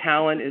her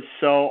talent is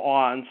so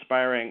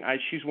awe-inspiring.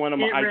 She's one of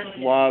my.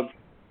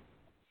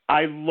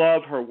 I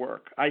love her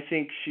work. I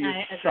think she's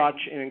such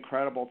an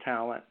incredible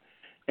talent,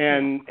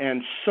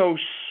 and so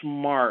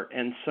smart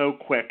and so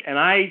quick. And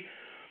I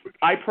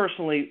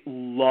personally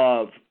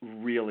love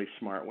really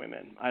smart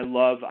women.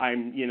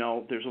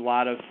 There's a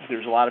lot of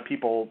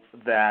people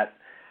that,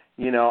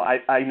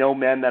 I know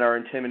men that are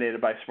intimidated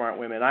by smart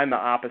women. I'm the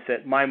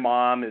opposite. My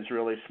mom is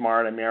really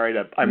smart. I married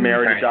a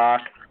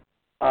doc.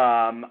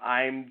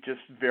 I'm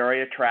just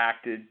very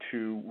attracted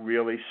to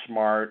really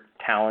smart,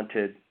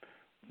 talented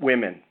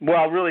women.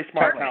 Well, really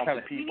smart,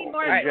 talented people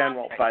in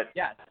general. But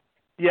yeah,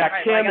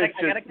 Kim is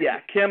just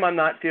Kim. I'm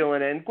not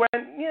feeling it. And Gwen,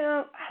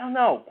 I don't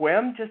know.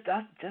 Gwen just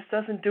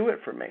doesn't do it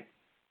for me.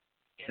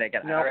 I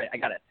get it. No. All right, I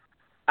got it.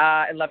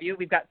 I love you.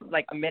 We've got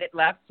like a minute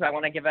left, so I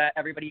want to give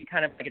everybody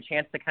kind of like a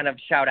chance to kind of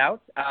shout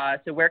out.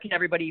 So where can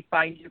everybody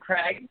find you,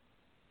 Craig?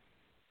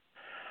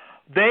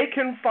 They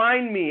can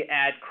find me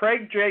at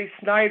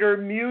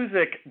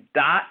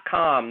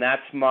CraigJSnyderMusic.com.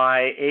 That's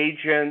my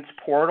agent's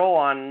portal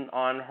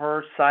on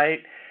her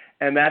site,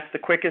 and that's the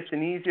quickest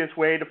and easiest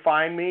way to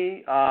find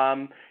me.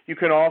 You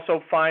can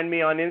also find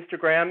me on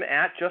Instagram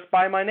at just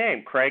by my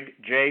name, Craig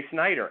J.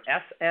 Snyder,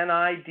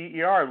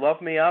 SNIDER.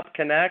 Love me up,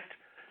 connect,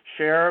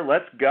 share,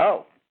 let's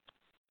go.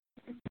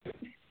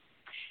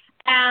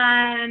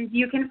 And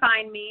you can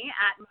find me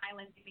at My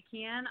Lindsay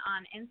McKeon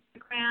on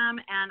Instagram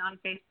and on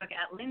Facebook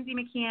at Lindsay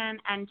McKeon.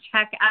 And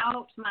check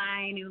out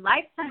my new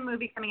Lifetime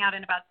movie coming out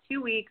in about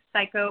 2 weeks,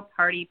 Psycho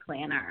Party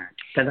Planner.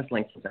 Send us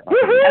links.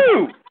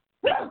 Woohoo!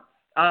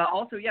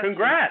 Also, yes,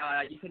 congrats.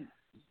 You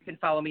can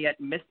follow me at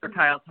Mr.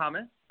 Kyle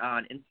Thomas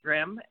on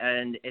Instagram.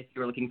 And if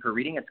you're looking for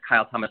reading, it's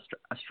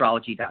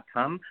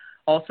KyleThomasAstrology.com.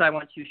 Also, I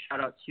want to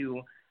shout out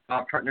to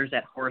partners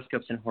at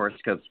Horoscopes and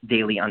Horoscopes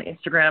Daily on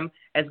Instagram,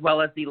 as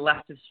well as the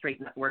Left of Straight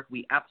Network.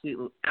 We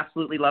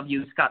absolutely love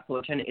you. Scott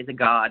Fullerton is a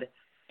god.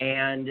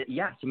 And,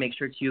 so make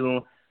sure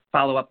to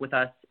follow up with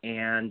us,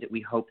 and we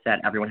hope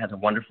that everyone has a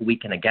wonderful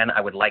week. And, again, I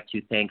would like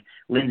to thank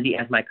Lindsay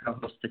as my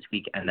co-host this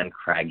week and then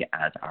Craig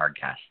as our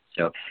guest.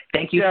 So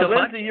thank you so Lindsay,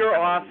 much. Lindsay, you're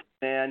awesome,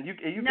 man. You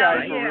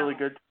guys were really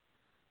good.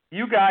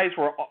 You guys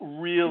were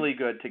really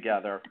good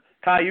together.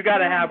 Kai, you got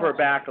to have her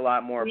back a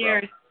lot more,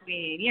 bro.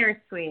 You're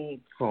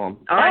sweet. Cool.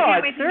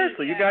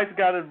 Seriously, you guys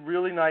got a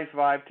really nice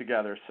vibe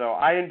together, so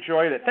I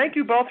enjoyed it. Thank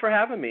you both for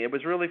having me. It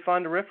was really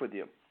fun to riff with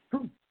you.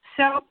 So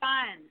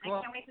fun. Cool.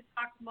 I can't wait to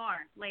talk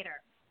more later.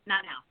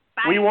 Not now.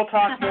 Bye. We will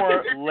talk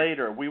more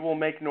later. We will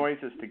make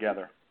noises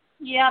together.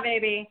 Yeah,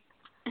 baby.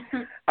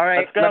 All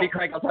right. Let's go. Love you,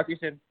 Craig. I'll talk to you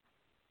soon.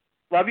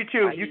 Love you,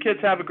 too. Bye. You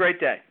kids have a great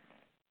day.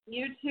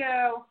 You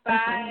too.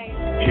 Bye.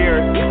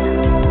 Cheers.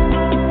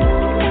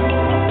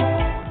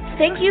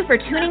 Thank you for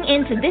tuning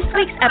in to this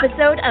week's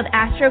episode of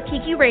Astro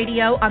Kiki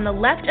Radio on the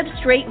Left of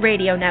Straight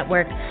Radio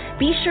Network.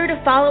 Be sure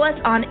to follow us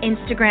on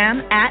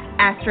Instagram at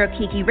Astro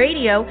Kiki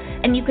Radio,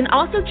 and you can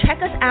also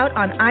check us out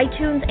on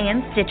iTunes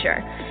and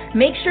Stitcher.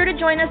 Make sure to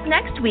join us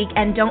next week,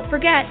 and don't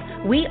forget,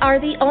 we are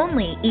the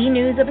only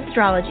e-news of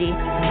astrology.